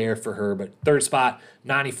armor there for her. But 3rd spot,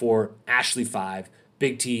 94, Ashley 5,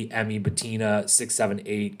 Big T, Emmy, Bettina 6, 7,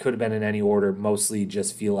 8. Could have been in any order. Mostly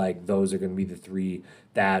just feel like those are going to be the 3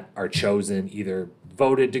 that are chosen, either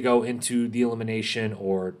voted to go into the elimination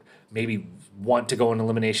or maybe want to go in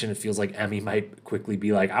elimination. It feels like Emmy might quickly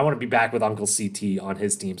be like, I want to be back with Uncle CT on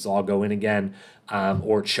his team, so I'll go in again,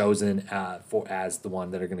 or chosen as the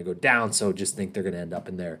one that are going to go down. So just think they're going to end up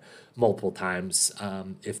in there multiple times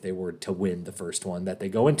if they were to win the first one that they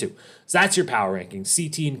go into. So that's your power ranking.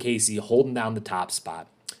 CT and Casey holding down the top spot.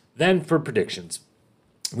 Then for predictions,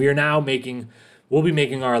 we'll be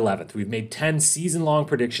making our 11th. We've made 10 season-long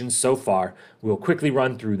predictions so far. We'll quickly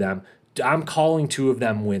run through them. I'm calling 2 of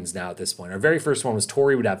them wins now at this point. Our very first one was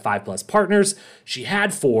Tori would have 5+ partners. She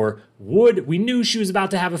had 4. We knew she was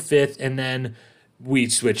about to have a 5th, and then we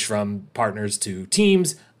switched from partners to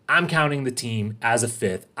teams. I'm counting the team as a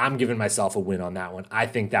fifth. I'm giving myself a win on that one. I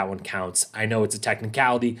think that one counts. I know it's a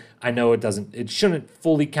technicality. I know it shouldn't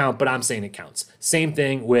fully count, but I'm saying it counts. Same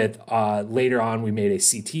thing with later on, we made a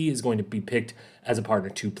CT is going to be picked as a partner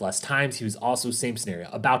 2+ times. He was also same scenario,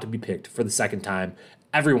 about to be picked for the second time.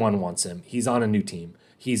 Everyone wants him. He's on a new team.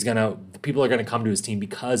 People are gonna come to his team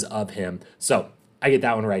because of him. So I get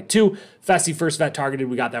that one right too. Fessy first vet targeted.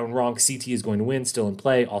 We got that one wrong. CT is going to win. Still in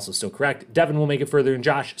play. Also still correct. Devin will make it further and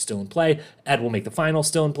Josh still in play. Ed will make the final.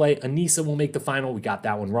 Still in play. Anissa will make the final. We got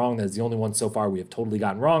that one wrong. That is the only one so far we have totally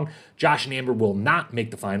gotten wrong. Josh and Amber will not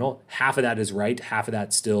make the final. Half of that is right. Half of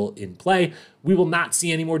that still in play. We will not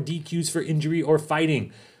see any more DQs for injury or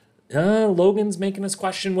fighting. Logan's making us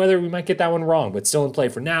question whether we might get that one wrong, but still in play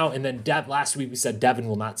for now. And then last week we said Devin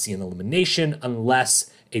will not see an elimination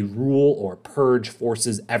unless a rule or purge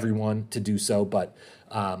forces everyone to do so. But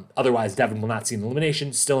otherwise, Devin will not see an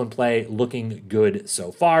elimination. Still in play, looking good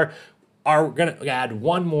so far. We're going to add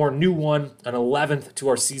one more new one, an 11th to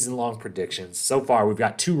our season-long predictions. So far, we've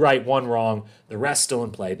got 2 right, 1 wrong. The rest still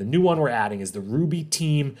in play. The new one we're adding is the Ruby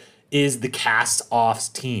team is the cast-offs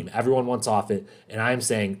team. Everyone wants off it, and I'm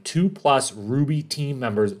saying 2+ Ruby team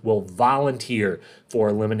members will volunteer for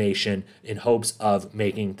elimination in hopes of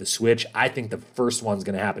making the switch. I think the first one's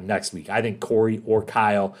going to happen next week. I think Corey or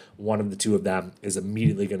Kyle, one of the two of them, is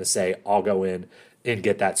immediately going to say, I'll go in and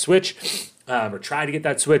get that switch, or try to get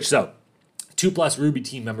that switch. So 2+ Ruby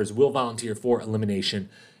team members will volunteer for elimination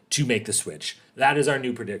to make the switch. That is our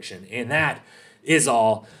new prediction, and that is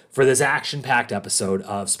all for this action-packed episode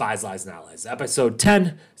of Spies, Lies, and Allies. Episode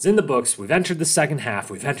 10 is in the books. We've entered the second half.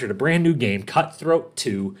 We've entered a brand new game, Cutthroat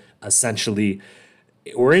 2, essentially.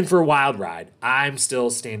 We're in for a wild ride. I'm still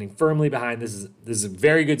standing firmly behind this. This is a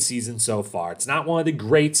very good season so far. It's not one of the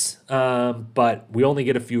greats, but we only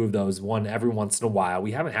get a few of those, one every once in a while.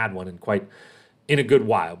 We haven't had one in a good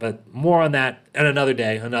while, but more on that on another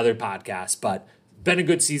day, another podcast. But been a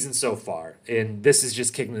good season so far, and this is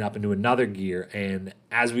just kicking it up into another gear. And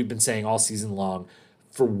as we've been saying all season long,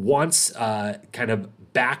 for once, kind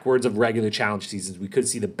of backwards of regular challenge seasons, we could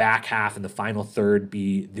see the back half and the final third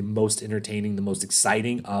be the most entertaining, the most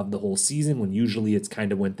exciting of the whole season, when usually it's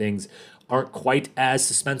kind of when things aren't quite as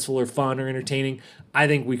suspenseful or fun or entertaining. I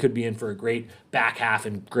think we could be in for a great back half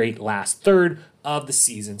and great last third of the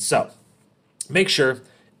season. So make sure,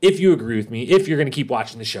 if you agree with me, if you're going to keep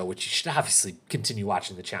watching the show, which you should obviously continue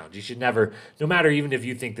watching the challenge. You should never, no matter even if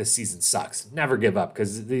you think this season sucks, never give up,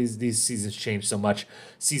 because these seasons change so much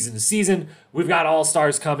season to season. We've got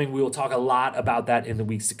All-Stars coming. We will talk a lot about that in the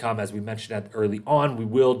weeks to come. As we mentioned early on, we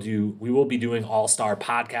will be doing All-Star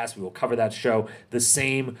podcast. We will cover that show the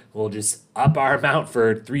same. We'll just up our amount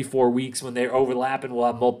for 3-4 weeks when they overlap, and we'll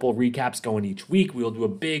have multiple recaps going each week. We will do a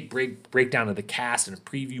big breakdown of the cast and a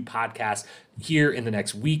preview podcast here in the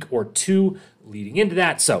next week or two leading into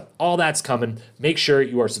that. So all that's coming. Make sure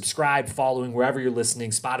you are subscribed, following wherever you're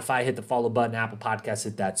listening. Spotify, hit the follow button. Apple Podcasts,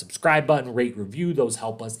 hit that subscribe button. Rate, review. Those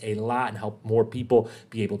help us a lot and help more people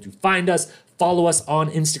be able to find us. Follow us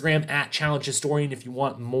on Instagram at Challenge Historian if you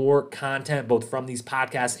want more content, both from these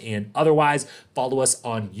podcasts and otherwise. Follow us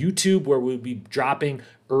on YouTube, where we'll be dropping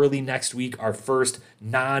early next week our first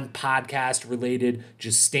non-podcast related,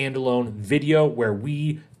 just standalone video where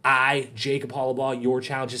I, Jacob Hollabaugh, your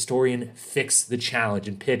challenge historian, fix the challenge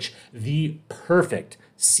and pitch the perfect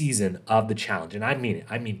season of the challenge. And I mean it.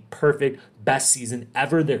 I mean perfect, best season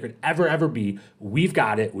ever there could ever be. We've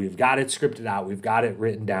got it. We've got it scripted out. We've got it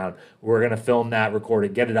written down. We're going to film that, record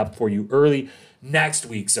it, get it up for you early next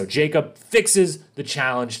week. So Jacob fixes the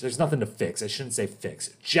challenge. There's nothing to fix. I shouldn't say fix.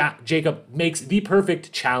 Jacob makes the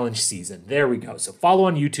perfect challenge season. There we go. So follow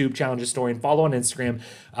on YouTube, Challenge Historian. Follow on Instagram,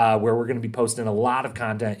 where we're going to be posting a lot of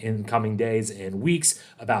content in coming days and weeks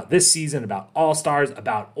about this season, about All-Stars,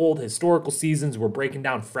 about old historical seasons. We're breaking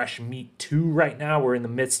down Fresh Meat 2 right now. We're in the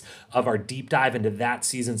midst of our deep dive into that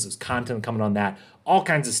season, so there's content coming on that. All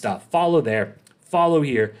kinds of stuff. Follow there. Follow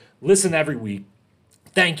here. Listen every week.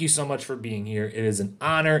 Thank you so much for being here. It is an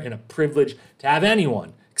honor and a privilege to have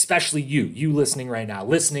anyone, especially you listening right now,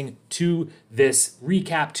 listening to this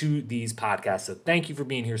recap, to these podcasts. So thank you for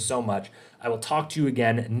being here so much. I will talk to you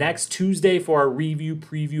again next Tuesday for our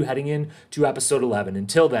preview heading in to episode 11.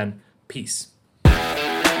 Until then, peace.